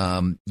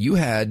 You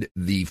had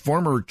the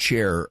former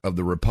chair of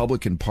the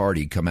Republican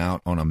Party come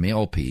out on a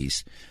mail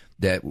piece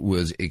that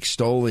was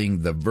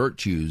extolling the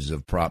virtues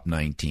of Prop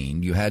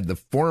 19. You had the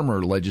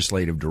former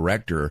legislative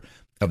director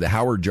of the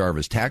Howard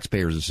Jarvis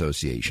Taxpayers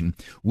Association,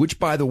 which,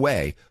 by the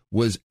way,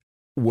 was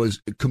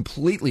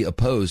completely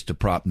opposed to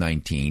Prop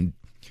 19.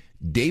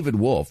 David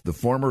Wolf, the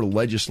former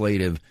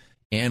legislative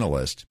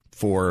analyst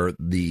for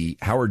the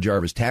Howard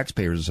Jarvis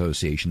Taxpayers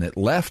Association, that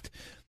left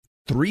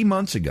 3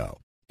 months ago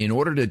in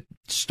order to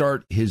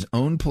start his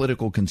own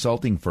political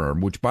consulting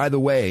firm, which, by the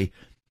way,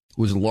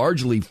 was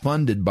largely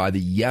funded by the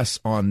Yes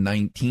on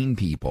 19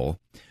 people,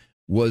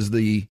 was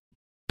the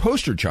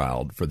poster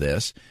child for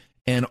this.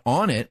 And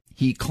on it,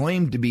 he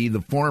claimed to be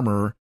the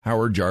former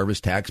Howard Jarvis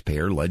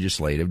taxpayer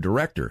legislative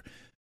director.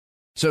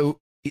 So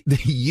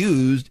he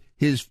used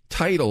his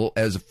title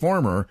as a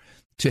former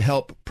to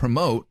help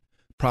promote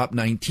Prop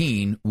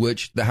 19,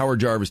 which the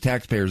Howard Jarvis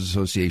Taxpayers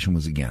Association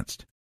was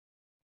against.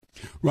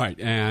 Right.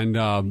 And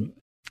a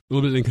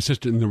little bit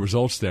inconsistent in the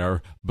results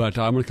there, but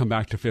I'm going to come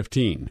back to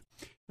 15.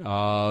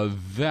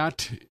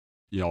 That,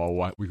 you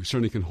know, we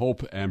certainly can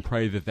hope and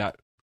pray that that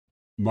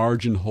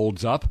margin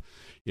holds up.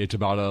 It's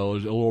about a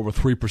little over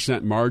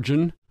 3%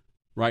 margin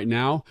right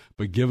now,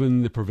 but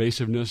given the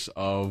pervasiveness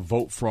of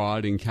vote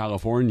fraud in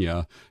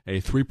California, a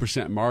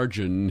 3%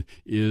 margin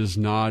is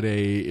not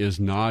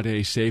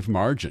a safe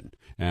margin,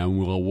 and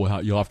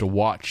you'll have to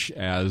watch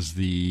as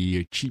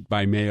the cheat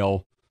by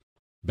mail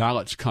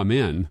ballots come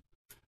in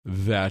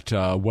that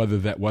whether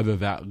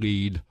that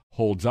lead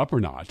holds up or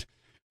not.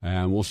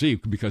 And we'll see,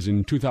 because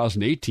in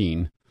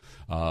 2018,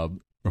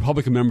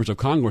 Republican members of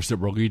Congress that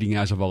were leading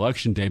as of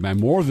Election Day by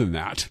more than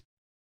that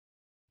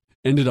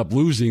ended up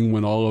losing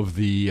when all of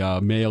the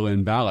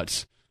mail-in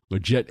ballots,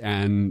 legit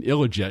and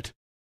illegit,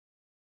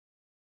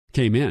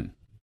 came in.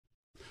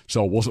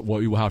 So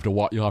you'll have to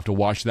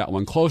watch that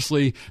one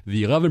closely.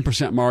 The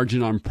 11%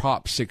 margin on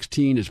Prop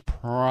 16 is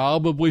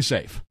probably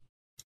safe.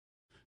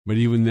 But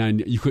even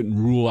then,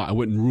 I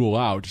wouldn't rule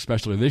out,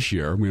 especially this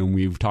year, when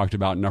we've talked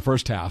about in our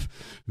first half,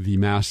 the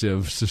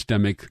massive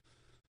systemic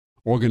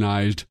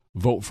organized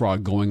vote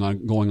fraud going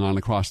on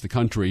across the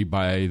country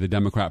by the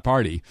Democrat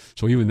Party.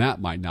 So even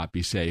that might not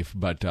be safe.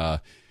 But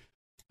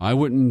I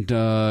wouldn't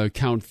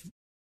count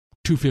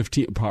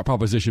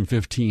Proposition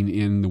 15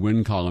 in the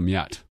win column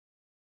yet.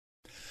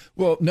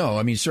 Well, no,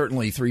 I mean,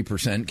 certainly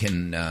 3%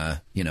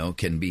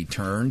 can be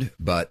turned,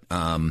 but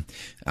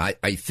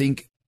I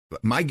think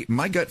my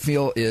gut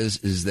feel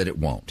is that it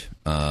won't.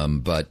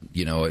 But,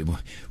 you know,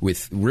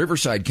 with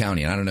Riverside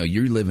County, and I don't know,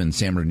 you live in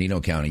San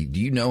Bernardino County. Do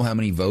you know how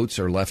many votes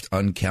are left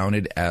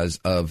uncounted as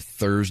of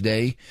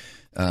Thursday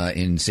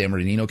in San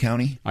Bernardino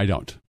County? I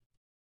don't.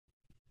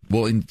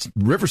 Well, in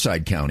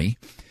Riverside County,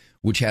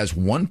 which has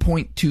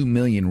 1.2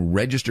 million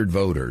registered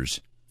voters,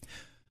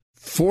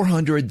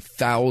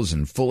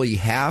 400,000, fully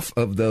half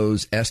of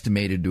those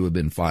estimated to have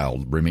been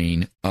filed,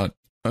 remain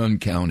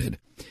uncounted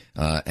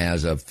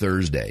as of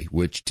Thursday,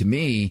 which to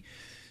me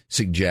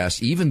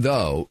suggests, even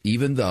though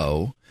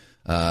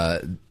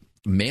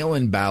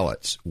mail-in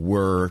ballots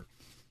were,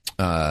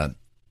 got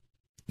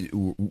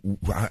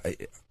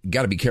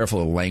to be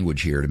careful of the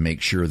language here to make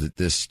sure that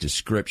this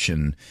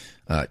description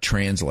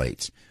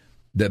translates.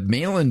 The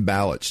mail-in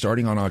ballots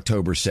starting on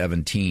October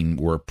 17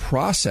 were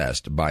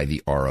processed by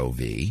the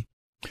ROV,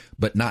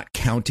 but not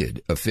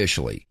counted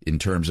officially in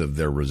terms of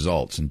their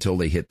results until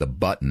they hit the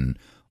button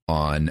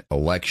on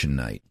election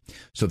night.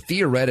 So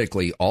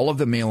theoretically, all of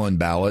the mail-in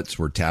ballots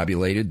were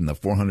tabulated, and the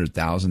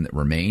 400,000 that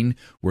remain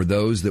were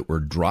those that were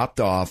dropped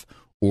off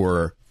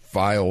or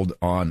filed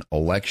on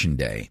election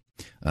day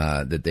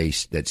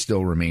that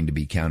still remain to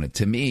be counted.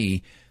 To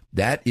me,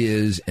 that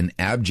is an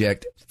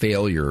abject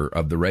failure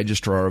of the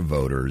registrar of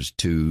voters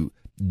to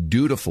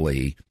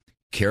dutifully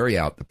carry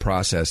out the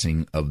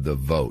processing of the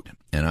vote.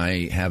 And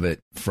I have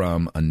it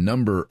from a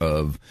number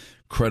of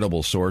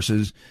credible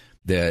sources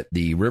that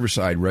the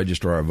Riverside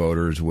Registrar of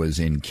Voters was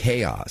in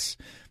chaos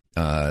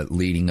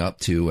leading up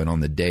to and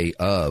on the day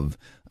of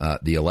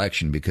the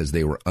election because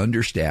they were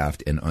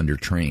understaffed and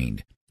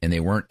undertrained, and they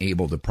weren't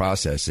able to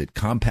process it.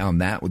 Compound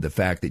that with the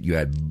fact that you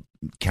had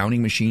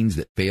counting machines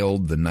that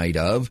failed the night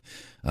of,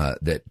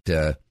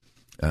 that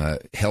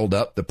held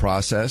up the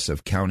process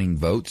of counting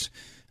votes.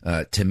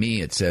 to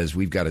me, it says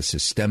we've got a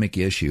systemic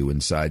issue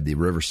inside the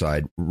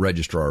Riverside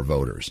Registrar of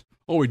Voters.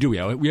 Oh, we do.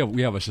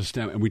 We have a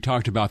system, and we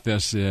talked about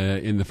this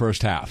in the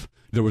first half.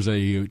 There was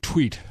a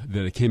tweet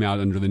that came out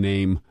under the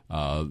name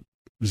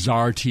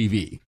Tsar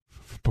TV,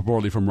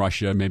 purportedly from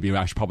Russia. Maybe it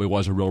actually probably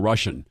was a real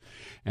Russian,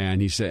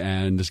 and he said,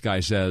 and this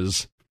guy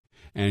says,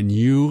 "And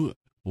you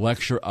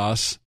lecture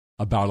us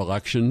about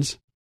elections?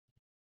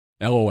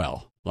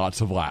 LOL."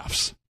 Lots of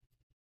laughs.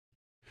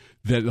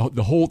 That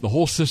the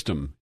whole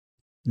system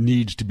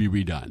needs to be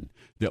redone.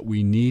 That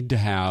we need to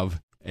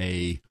have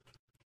a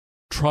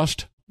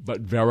trust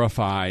but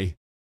verify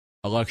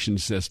election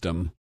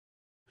system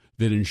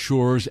that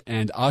ensures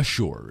and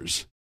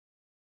assures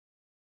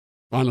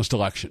honest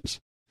elections.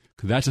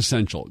 That's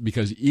essential,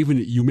 because even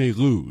you may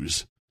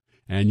lose,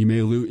 and you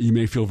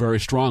may feel very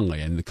strongly,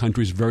 and the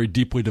country's very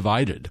deeply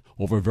divided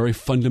over very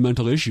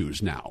fundamental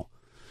issues now.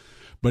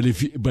 But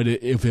if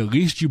at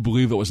least you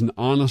believe it was an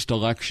honest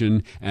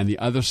election and the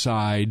other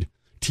side,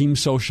 Team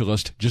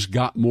Socialist, just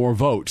got more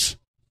votes,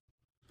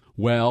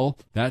 well,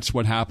 that's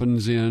what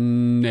happens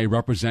in a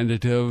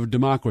representative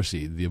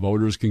democracy. The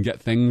voters can get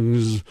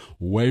things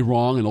way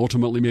wrong and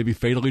ultimately maybe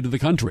fatally to the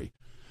country.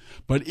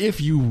 But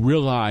if you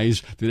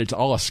realize that it's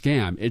all a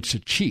scam, it's a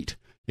cheat,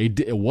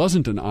 it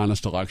wasn't an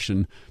honest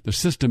election, the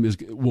system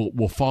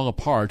will fall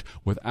apart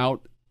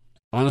without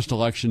honest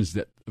elections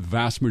that the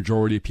vast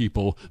majority of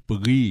people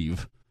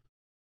believe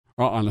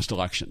are honest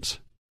elections.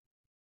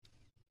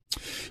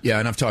 Yeah,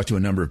 and I've talked to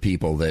a number of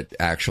people that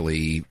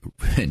actually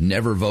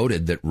never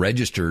voted, that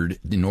registered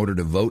in order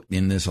to vote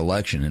in this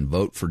election and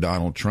vote for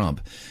Donald Trump.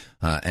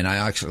 And I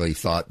actually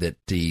thought that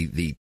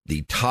the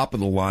top of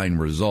the line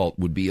result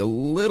would be a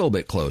little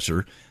bit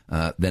closer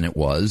than it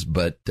was,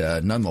 but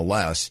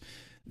nonetheless,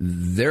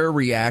 their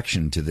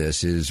reaction to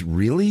this is,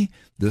 really?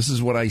 This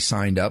is what I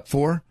signed up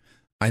for?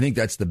 I think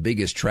that's the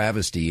biggest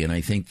travesty, and I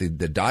think the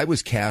die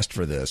was cast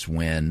for this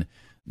when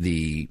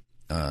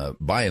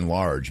by and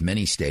large,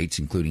 many states,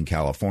 including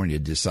California,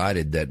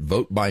 decided that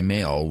vote by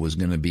mail was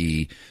going to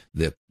be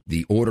the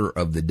order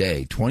of the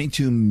day.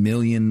 22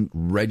 million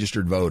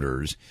registered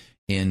voters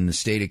in the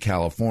state of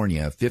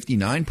California.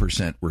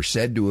 59% were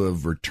said to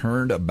have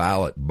returned a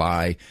ballot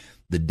by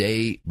the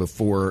day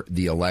before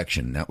the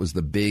election. That was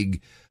the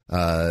big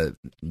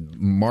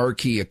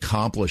marquee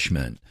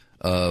accomplishment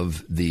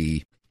of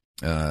the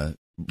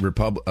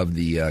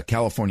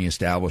California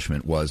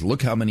establishment was,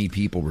 look how many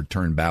people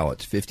returned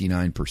ballots,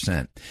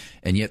 59%.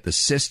 And yet the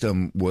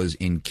system was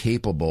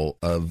incapable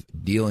of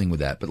dealing with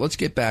that. But let's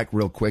get back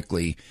real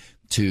quickly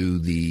to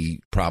the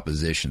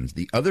propositions.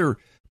 The other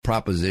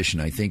proposition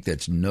I think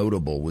that's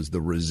notable was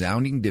the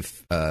resounding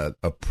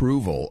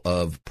approval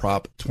of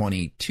Prop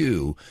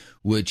 22,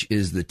 which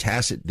is the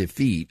tacit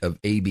defeat of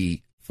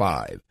AB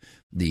 5,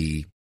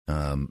 the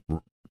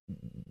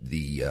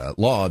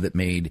law that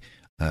made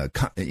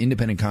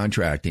independent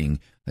contracting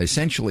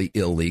essentially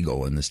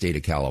illegal in the state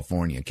of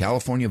California.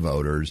 California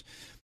voters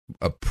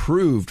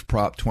approved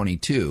Prop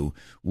 22,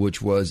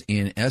 which was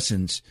in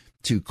essence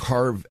to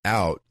carve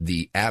out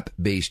the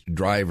app-based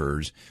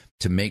drivers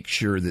to make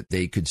sure that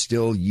they could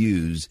still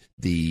use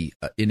the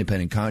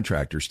independent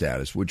contractor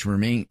status, which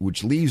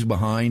leaves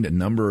behind a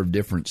number of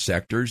different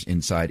sectors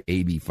inside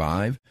AB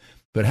 5.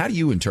 But how do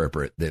you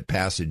interpret the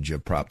passage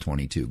of Prop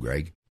 22,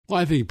 Greg? Well,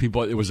 I think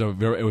it was a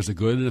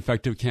good and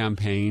effective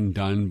campaign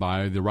done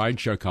by the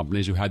rideshare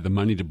companies who had the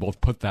money to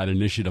both put that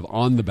initiative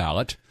on the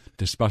ballot,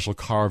 to special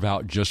carve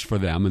out just for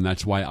them, and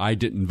that's why I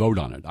didn't vote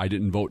on it. I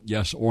didn't vote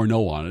yes or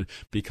no on it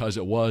because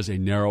it was a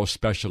narrow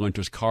special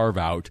interest carve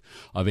out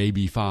of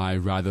AB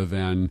 5 rather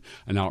than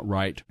an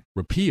outright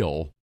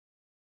repeal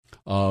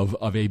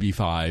of AB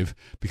 5,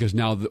 because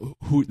now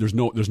there's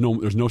no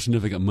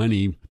significant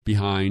money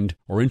behind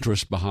or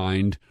interest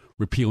behind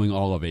repealing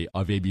all of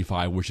AB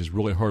 5, which has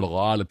really hurt a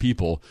lot of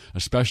people,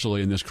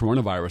 especially in this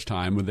coronavirus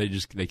time when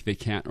they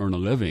can't earn a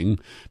living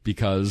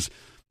because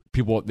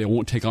people, they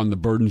won't take on the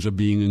burdens of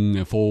being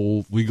a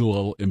full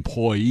legal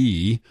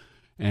employee,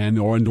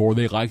 or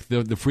they like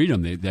the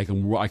freedom. I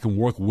can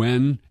work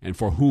when and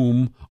for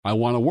whom I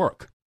want to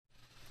work.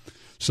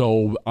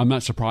 So I'm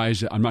not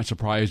surprised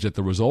at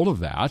the result of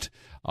that.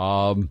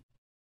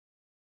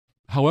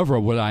 However,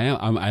 what I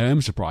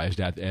am surprised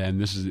at,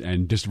 and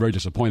just very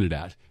disappointed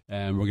at,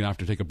 and we're going to have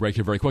to take a break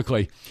here very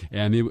quickly,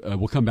 and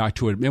we'll come back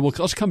to it.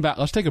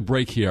 Let's take a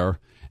break here,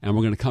 and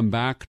we're going to come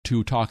back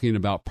to talking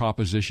about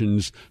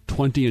Propositions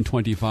 20 and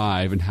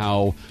 25 and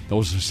how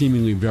those are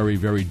seemingly very,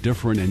 very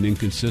different and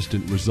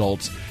inconsistent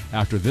results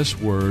after this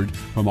word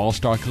from All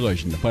Star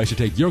Collision, the place to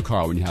take your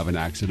car when you have an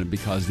accident,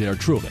 because they are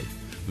truly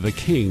the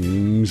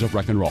kings of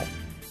wreck and roll.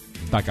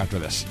 Back after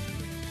this.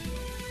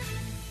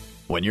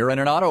 When you're in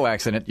an auto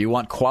accident, you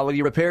want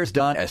quality repairs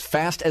done as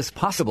fast as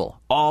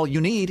possible. All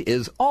you need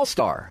is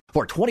All-Star.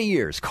 For 20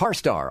 years,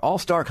 CarStar,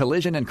 All-Star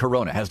Collision, and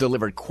Corona has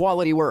delivered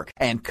quality work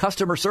and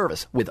customer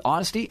service with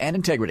honesty and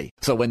integrity.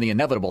 So when the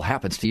inevitable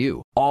happens to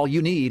you, all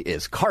you need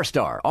is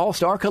CarStar,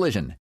 All-Star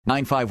Collision.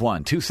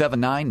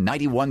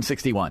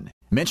 951-279-9161.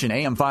 Mention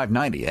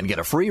AM590 and get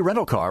a free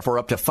rental car for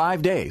up to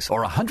 5 days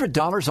or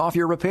 $100 off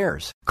your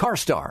repairs.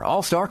 CarStar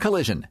All-Star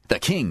Collision, the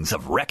kings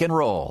of wreck and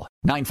roll.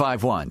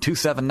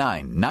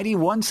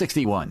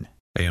 951-279-9161.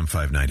 AM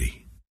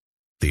 590,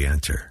 The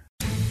Answer.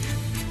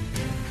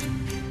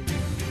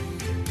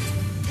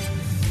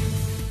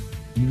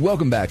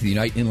 Welcome back to the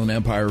Unite Inland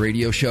Empire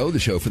Radio Show, the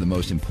show for the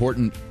most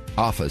important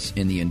office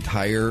in the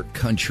entire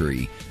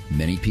country.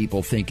 Many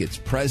people think it's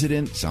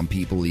president. Some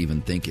people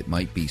even think it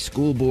might be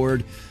school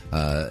board.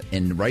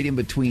 And right in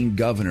between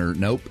governor,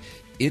 nope,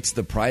 it's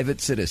the private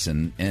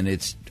citizen. And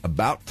it's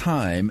about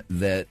time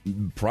that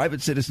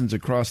private citizens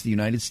across the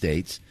United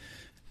States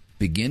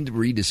begin to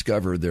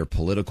rediscover their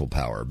political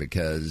power,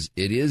 because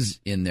it is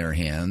in their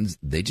hands.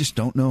 They just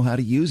don't know how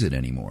to use it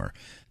anymore.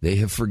 They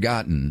have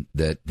forgotten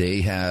that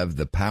they have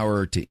the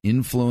power to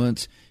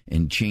influence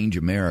and change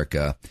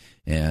America.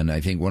 And I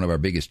think one of our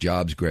biggest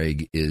jobs,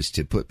 Greg, is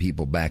to put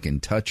people back in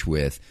touch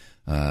with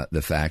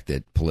the fact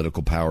that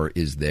political power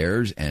is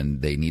theirs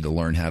and they need to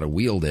learn how to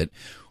wield it.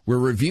 We're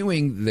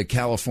reviewing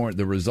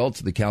the results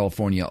of the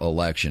California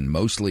election,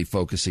 mostly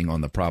focusing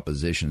on the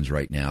propositions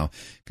right now,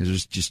 because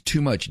there's just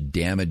too much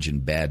damage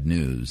and bad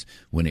news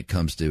when it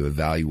comes to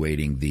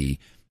evaluating the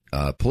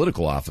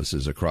political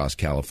offices across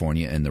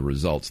California and the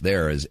results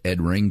there. As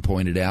Ed Ring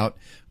pointed out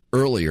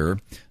earlier,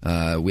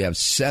 we have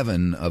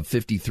 7 of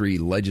 53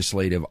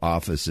 legislative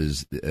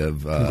offices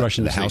of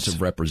the House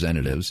of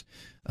Representatives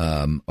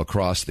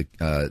across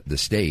the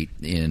state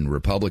in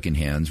Republican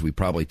hands. We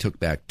probably took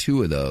back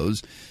 2 of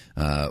those.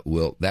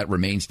 That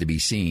remains to be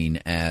seen.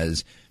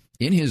 As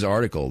in his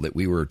article that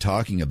we were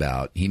talking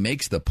about, he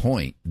makes the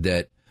point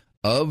that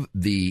of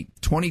the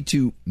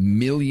 22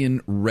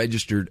 million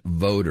registered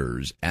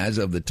voters as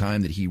of the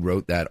time that he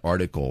wrote that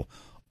article,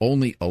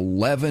 only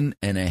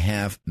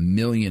 11.5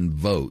 million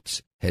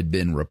votes had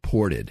been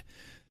reported.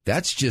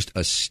 That's just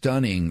a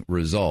stunning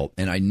result.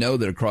 And I know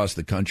that across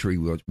the country,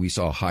 we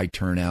saw high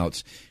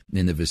turnouts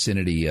in the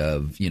vicinity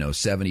of,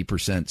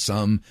 70%,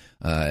 some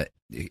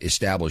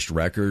established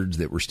records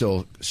that we're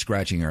still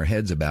scratching our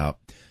heads about.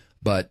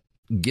 But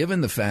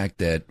given the fact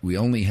that we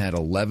only had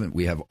 11,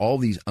 we have all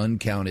these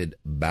uncounted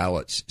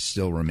ballots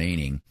still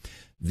remaining,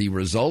 the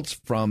results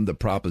from the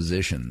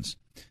propositions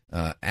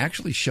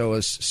actually show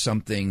us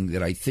something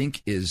that I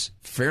think is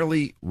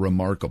fairly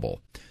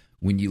remarkable.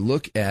 When you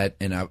look at,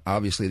 and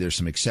obviously there's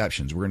some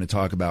exceptions, we're going to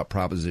talk about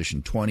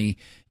Proposition 20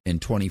 and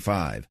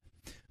 25,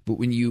 but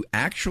when you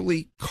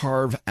actually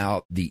carve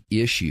out the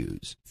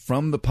issues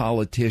from the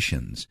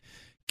politicians,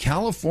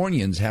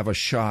 Californians have a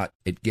shot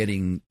at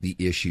getting the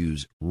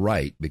issues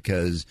right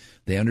because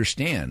they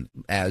understand,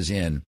 as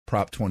in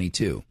Prop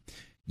 22,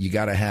 you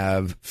got to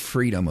have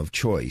freedom of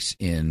choice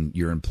in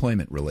your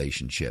employment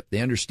relationship. They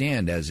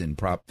understand, as in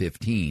Prop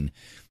 15,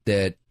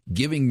 that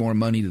giving more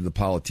money to the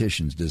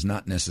politicians does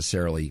not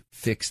necessarily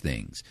fix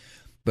things.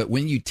 But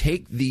when you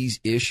take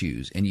these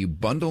issues and you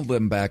bundle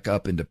them back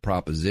up into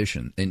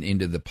proposition and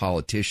into the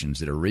politicians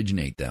that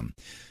originate them,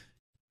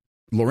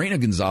 Lorena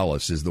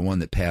Gonzalez is the one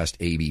that passed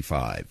AB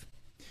 5.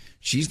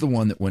 She's the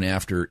one that went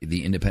after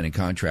the independent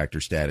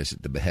contractor status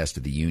at the behest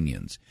of the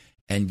unions.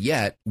 And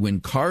yet, when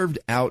carved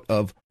out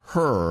of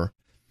her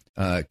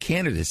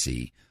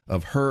candidacy,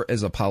 of her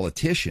as a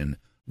politician,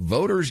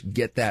 voters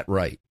get that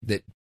right,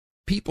 that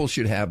people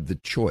should have the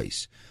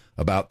choice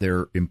about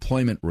their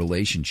employment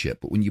relationship.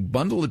 But when you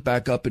bundle it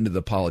back up into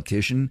the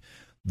politician,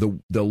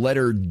 the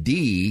letter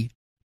D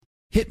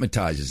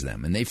hypnotizes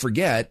them, and they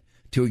forget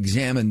to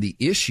examine the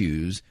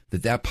issues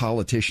that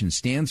politician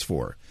stands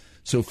for.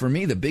 So for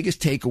me, the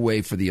biggest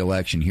takeaway for the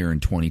election here in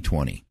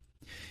 2020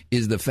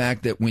 is the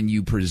fact that when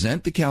you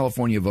present the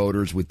California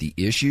voters with the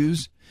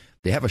issues,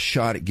 they have a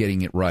shot at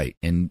getting it right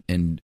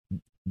and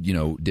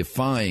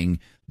defying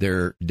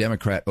their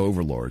Democrat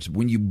overlords.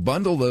 When you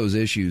bundle those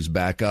issues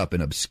back up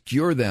and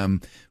obscure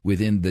them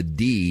within the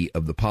D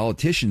of the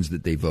politicians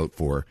that they vote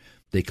for,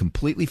 they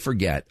completely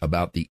forget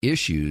about the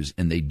issues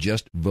and they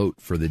just vote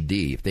for the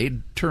D. If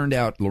they'd turned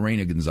out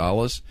Lorena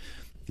Gonzalez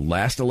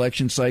last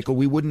election cycle,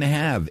 we wouldn't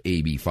have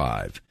AB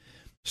 5.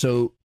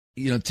 So,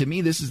 to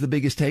me, this is the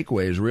biggest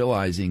takeaway, is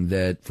realizing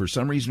that for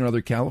some reason or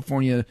other,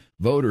 California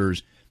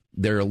voters,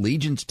 their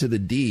allegiance to the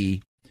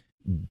D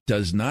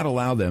does not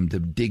allow them to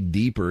dig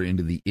deeper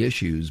into the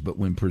issues. But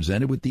when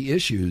presented with the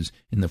issues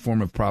in the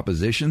form of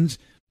propositions,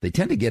 they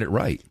tend to get it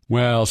right.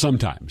 Well,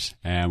 sometimes.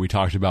 And we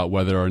talked about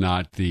whether or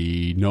not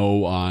the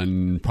no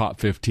on Prop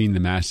 15, the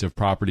massive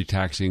property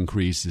tax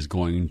increase, is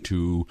going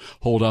to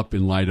hold up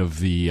in light of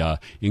the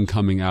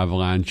incoming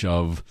avalanche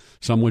of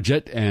some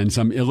legit and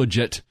some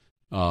illegit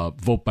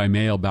vote by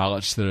mail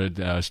ballots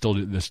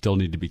that still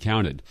need to be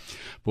counted.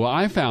 But what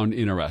I found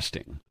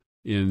interesting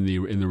in the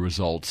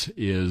results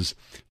is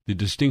the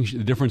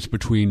difference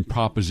between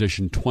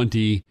Proposition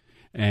 20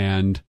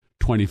 and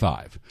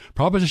 25.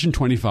 Proposition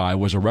 25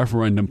 was a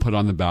referendum put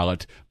on the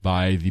ballot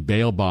by the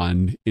bail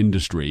bond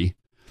industry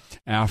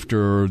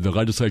after the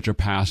legislature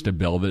passed a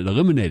bill that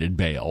eliminated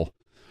bail,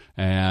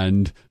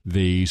 and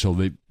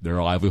their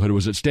livelihood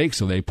was at stake,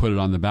 so they put it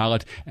on the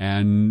ballot,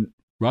 and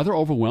rather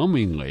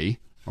overwhelmingly,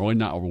 or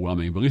not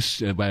overwhelming, but at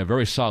least by a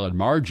very solid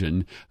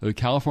margin, the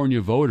California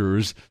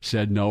voters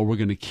said, no, we're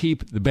going to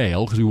keep the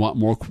bail because we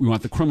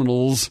want the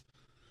criminals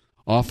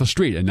off the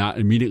street and not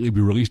immediately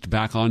be released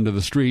back onto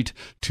the street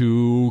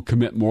to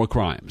commit more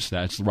crimes.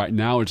 That's right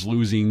now it's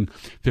losing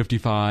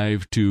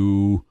 55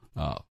 to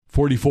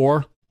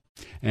 44,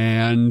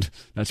 and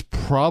that's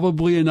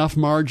probably enough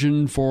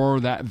margin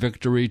for that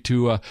victory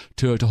to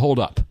hold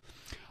up.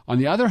 On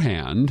the other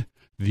hand,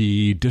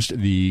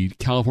 the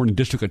California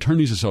District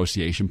Attorneys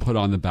Association put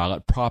on the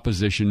ballot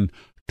Proposition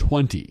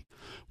 20,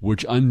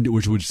 which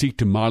would seek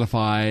to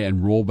modify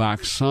and roll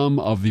back some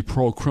of the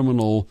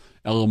pro-criminal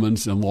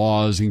elements and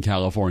laws in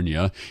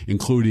California,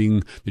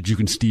 including that you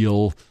can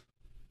steal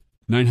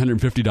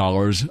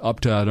 $950 up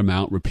to that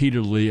amount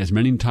repeatedly as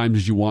many times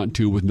as you want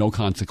to with no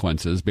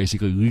consequences,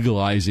 basically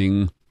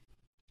legalizing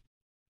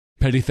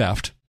petty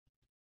theft,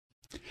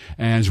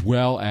 as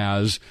well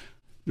as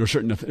there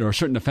are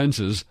certain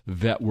offenses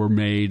that were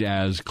made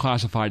as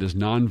classified as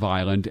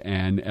nonviolent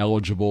and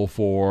eligible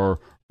for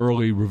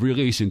early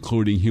release,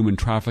 including human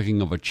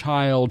trafficking of a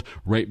child,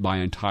 rape by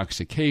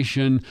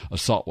intoxication,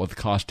 assault with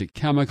caustic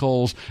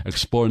chemicals,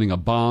 exploding a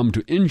bomb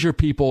to injure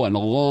people, and a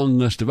long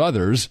list of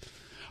others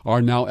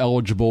are now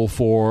eligible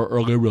for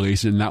early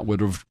release, and that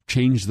would have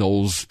changed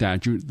those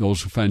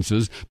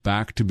offenses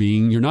back to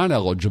being you're not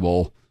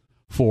eligible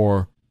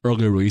for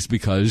early release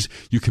because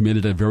you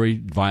committed a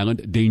very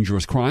violent,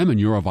 dangerous crime, and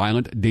you're a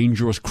violent,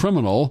 dangerous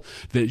criminal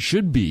that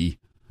shouldn't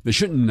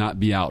not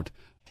be out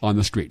on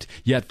the street.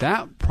 Yet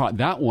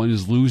that one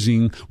is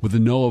losing with a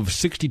no of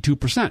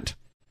 62%.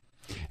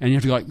 And you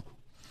have to go like,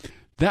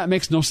 that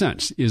makes no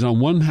sense. Is on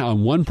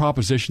one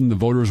proposition, the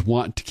voters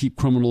want to keep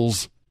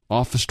criminals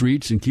off the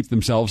streets and keep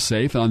themselves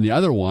safe. And on the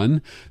other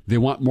one, they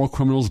want more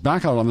criminals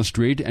back out on the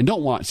street and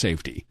don't want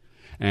safety.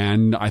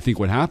 And I think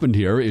what happened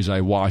here is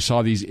I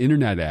saw these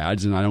internet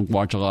ads, and I don't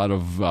watch a lot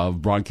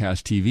of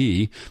broadcast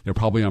TV. They're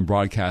probably on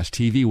broadcast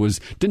TV.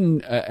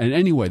 Didn't in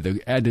any way,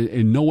 the ad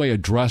in no way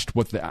addressed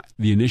what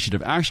the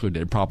initiative actually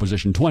did,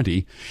 Proposition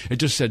 20. It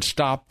just said,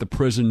 stop the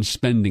prison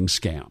spending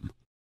scam.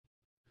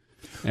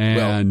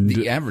 And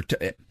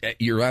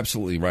you're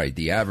absolutely right.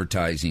 The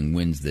advertising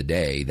wins the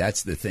day.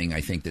 That's the thing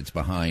I think that's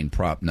behind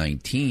Prop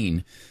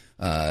 19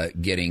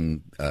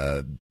 getting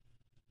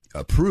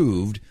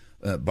approved.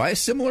 By a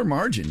similar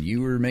margin.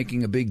 You were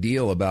making a big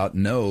deal about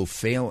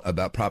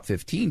about Prop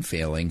 15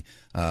 failing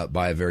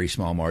by a very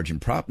small margin.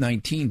 Prop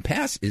 19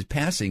 is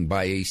passing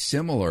by a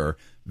similar,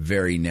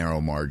 very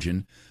narrow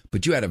margin.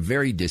 But you had a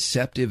very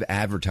deceptive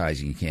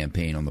advertising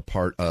campaign on the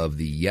part of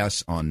the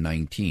Yes on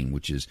 19,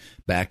 which is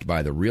backed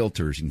by the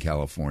realtors in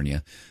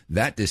California.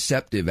 That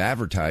deceptive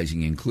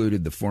advertising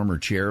included the former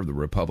chair of the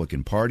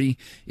Republican Party.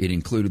 It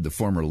included the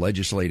former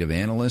legislative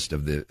analyst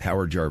of the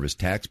Howard Jarvis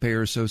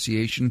Taxpayer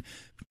Association,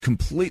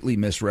 completely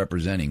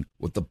misrepresenting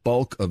what the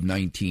bulk of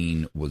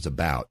 19 was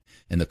about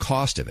and the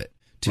cost of it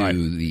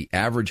to the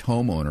average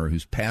homeowner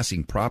who's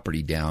passing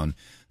property down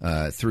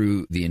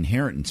through the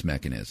inheritance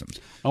mechanisms.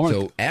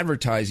 So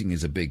advertising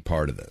is a big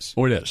part of this.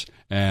 Oh, it is.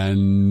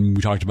 And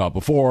we talked about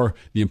before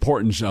the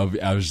importance of,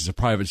 as a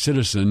private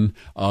citizen,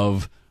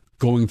 of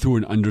going through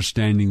and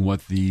understanding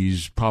what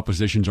these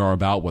propositions are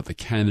about, what the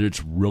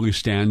candidates really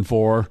stand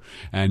for,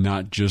 and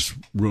not just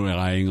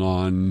relying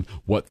on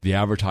what the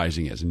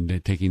advertising is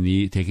and taking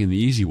the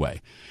easy way.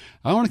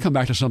 I want to come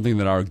back to something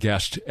that our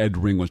guest, Ed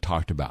Ring, was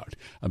talked about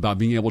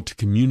being able to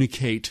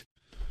communicate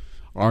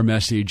our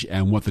message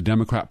and what the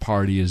Democrat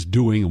Party is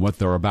doing and what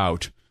they're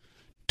about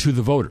to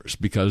the voters,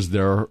 because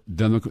they're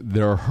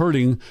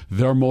hurting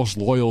their most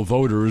loyal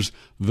voters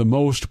the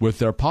most with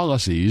their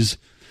policies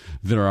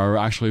that are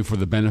actually for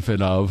the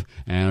benefit of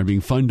and are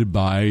being funded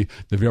by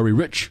the very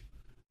rich,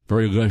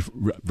 very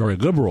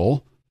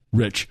liberal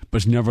rich,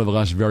 but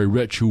nevertheless very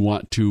rich, who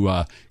want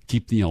to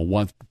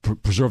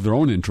preserve their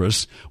own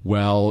interests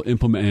while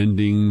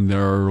implementing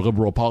their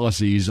liberal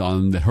policies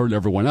that hurt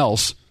everyone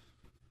else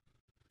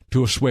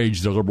to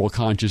assuage their liberal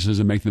consciences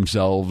and make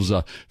themselves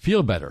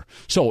feel better.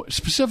 So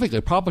specifically,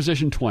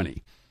 Proposition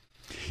 20.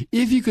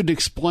 If you could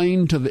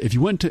explain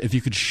if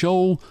you could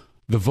show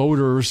the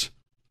voters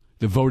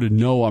that voted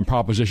no on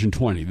Proposition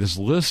 20, this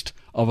list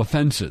of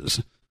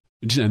offenses,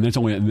 and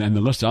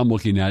the list I'm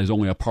looking at is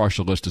only a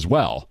partial list as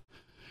well.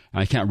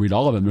 And I can't read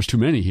all of them. There's too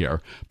many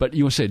here. But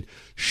you said,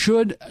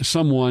 should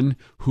someone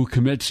who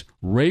commits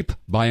rape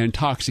by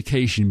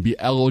intoxication be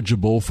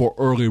eligible for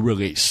early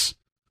release?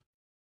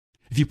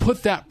 If you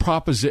put that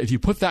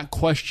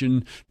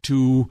question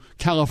to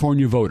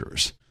California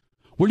voters,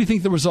 what do you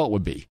think the result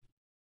would be?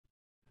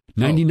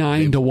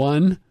 99 to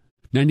 1?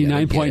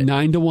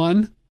 99.9 to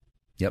 1?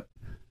 Yep.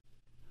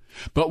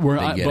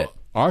 But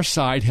our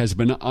side has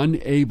been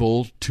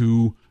unable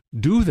to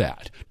do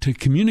that, to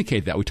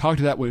communicate that. We talked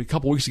to that a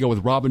couple weeks ago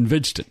with Robin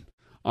Vidston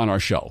on our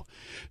show,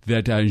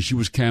 that she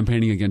was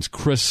campaigning against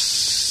Chris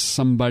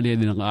somebody,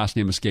 and the last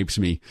name escapes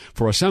me,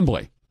 for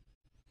Assembly.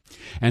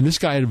 And this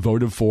guy had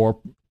voted for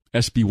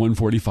SB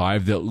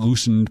 145 that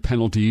loosened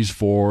penalties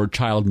for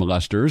child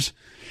molesters,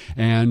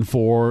 and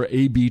for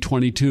AB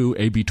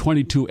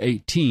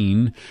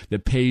 2218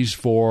 that pays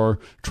for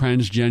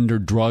transgender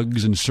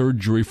drugs and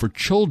surgery for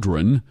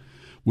children,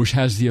 which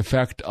has the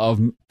effect of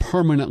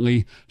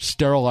permanently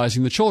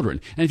sterilizing the children.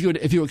 And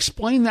if you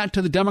explain that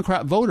to the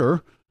Democrat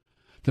voter,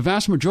 the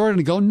vast majority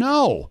would go,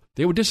 no.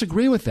 They would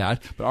disagree with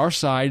that, but our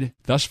side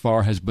thus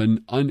far has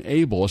been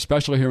unable,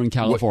 especially here in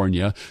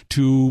California,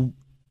 to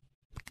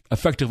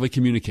effectively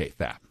communicate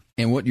that.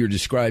 And what you're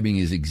describing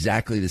is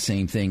exactly the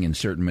same thing in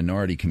certain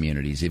minority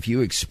communities. If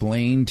you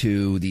explain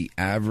to the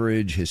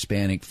average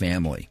Hispanic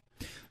family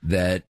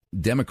that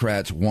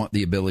Democrats want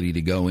the ability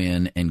to go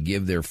in and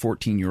give their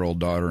 14-year-old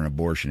daughter an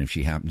abortion if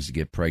she happens to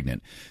get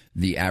pregnant,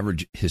 the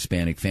average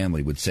Hispanic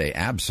family would say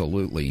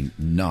absolutely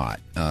not.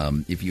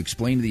 If you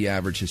explain to the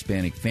average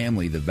Hispanic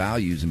family the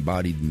values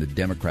embodied in the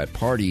Democrat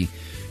Party,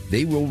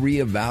 they will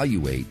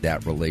reevaluate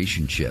that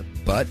relationship.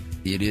 But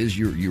it is,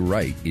 you're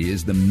right, it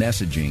is the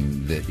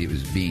messaging that it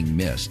was being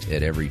missed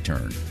at every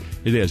turn.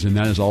 It is, and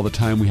that is all the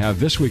time we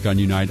have this week on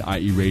Unite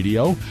IE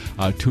Radio.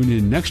 Tune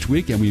in next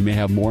week, and we may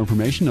have more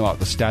information about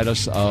the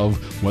status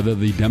of whether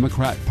the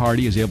Democrat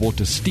Party is able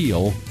to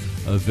steal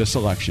this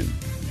election.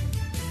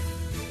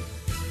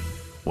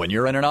 When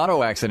you're in an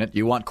auto accident,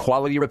 you want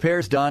quality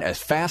repairs done as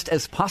fast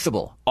as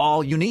possible.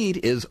 All you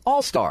need is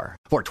All-Star.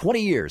 For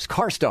 20 years,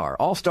 CarStar,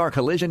 All-Star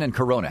Collision, and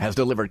Corona has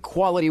delivered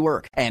quality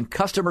work and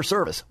customer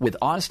service with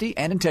honesty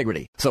and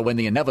integrity. So when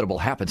the inevitable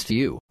happens to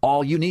you,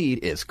 all you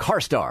need is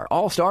CarStar,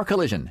 All-Star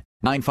Collision.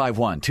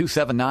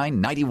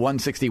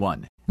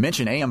 951-279-9161.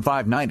 Mention AM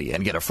 590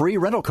 and get a free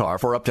rental car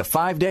for up to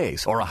 5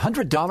 days or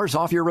 $100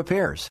 off your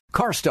repairs.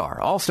 CarStar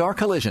All-Star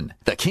Collision,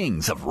 the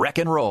kings of wreck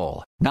and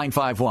roll.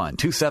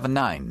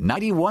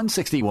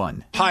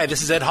 951-279-9161. Hi,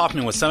 this is Ed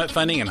Hoffman with Summit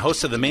Funding and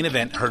host of The Main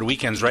Event, heard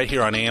weekends right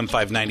here on AM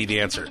 590 The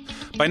Answer.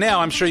 By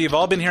now, I'm sure you've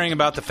all been hearing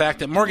about the fact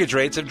that mortgage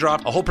rates have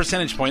dropped a whole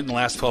percentage point in the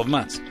last 12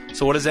 months.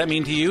 So what does that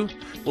mean to you?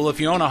 Well,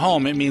 if you own a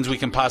home, it means we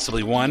can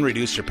possibly 1,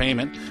 reduce your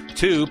payment,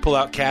 2, pull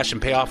out cash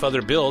and pay off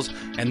other bills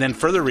and then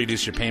further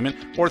reduce your payment,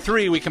 or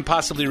 3, we can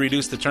possibly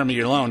reduce the term of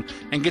your loan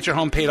and get your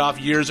home paid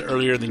off years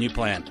earlier than you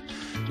planned.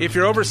 If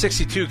you're over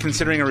 62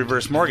 considering a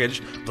reverse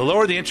mortgage, the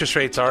lower the interest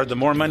rates are, the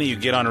more money you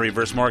get on a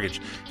reverse mortgage.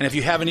 And if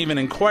you haven't even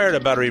inquired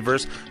about a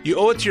reverse, you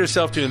owe it to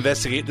yourself to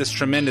investigate this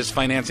tremendous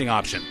financing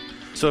option.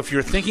 So if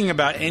you're thinking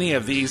about any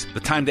of these, the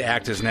time to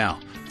act is now.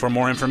 For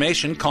more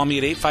information, call me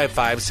at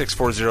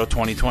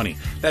 855-640-2020.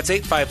 That's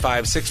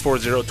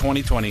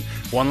 855-640-2020.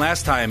 One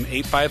last time,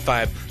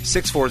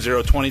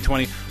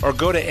 855-640-2020. Or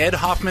go to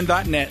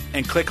edhoffman.net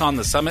and click on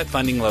the Summit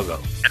Funding logo.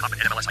 Ed Hoffman,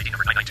 NMLS ID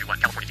number 9921,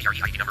 California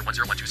DRE ID number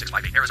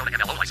 1012658, Arizona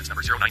MLO license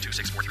number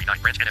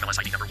 0926439, branch NMLS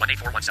ID number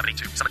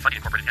 1841782, Summit Funding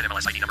Incorporated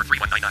NMLS ID number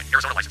 3199,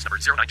 Arizona license number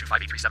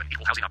 0925837,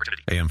 Equal Housing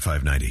Opportunity. AM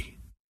 590,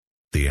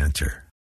 The Answer.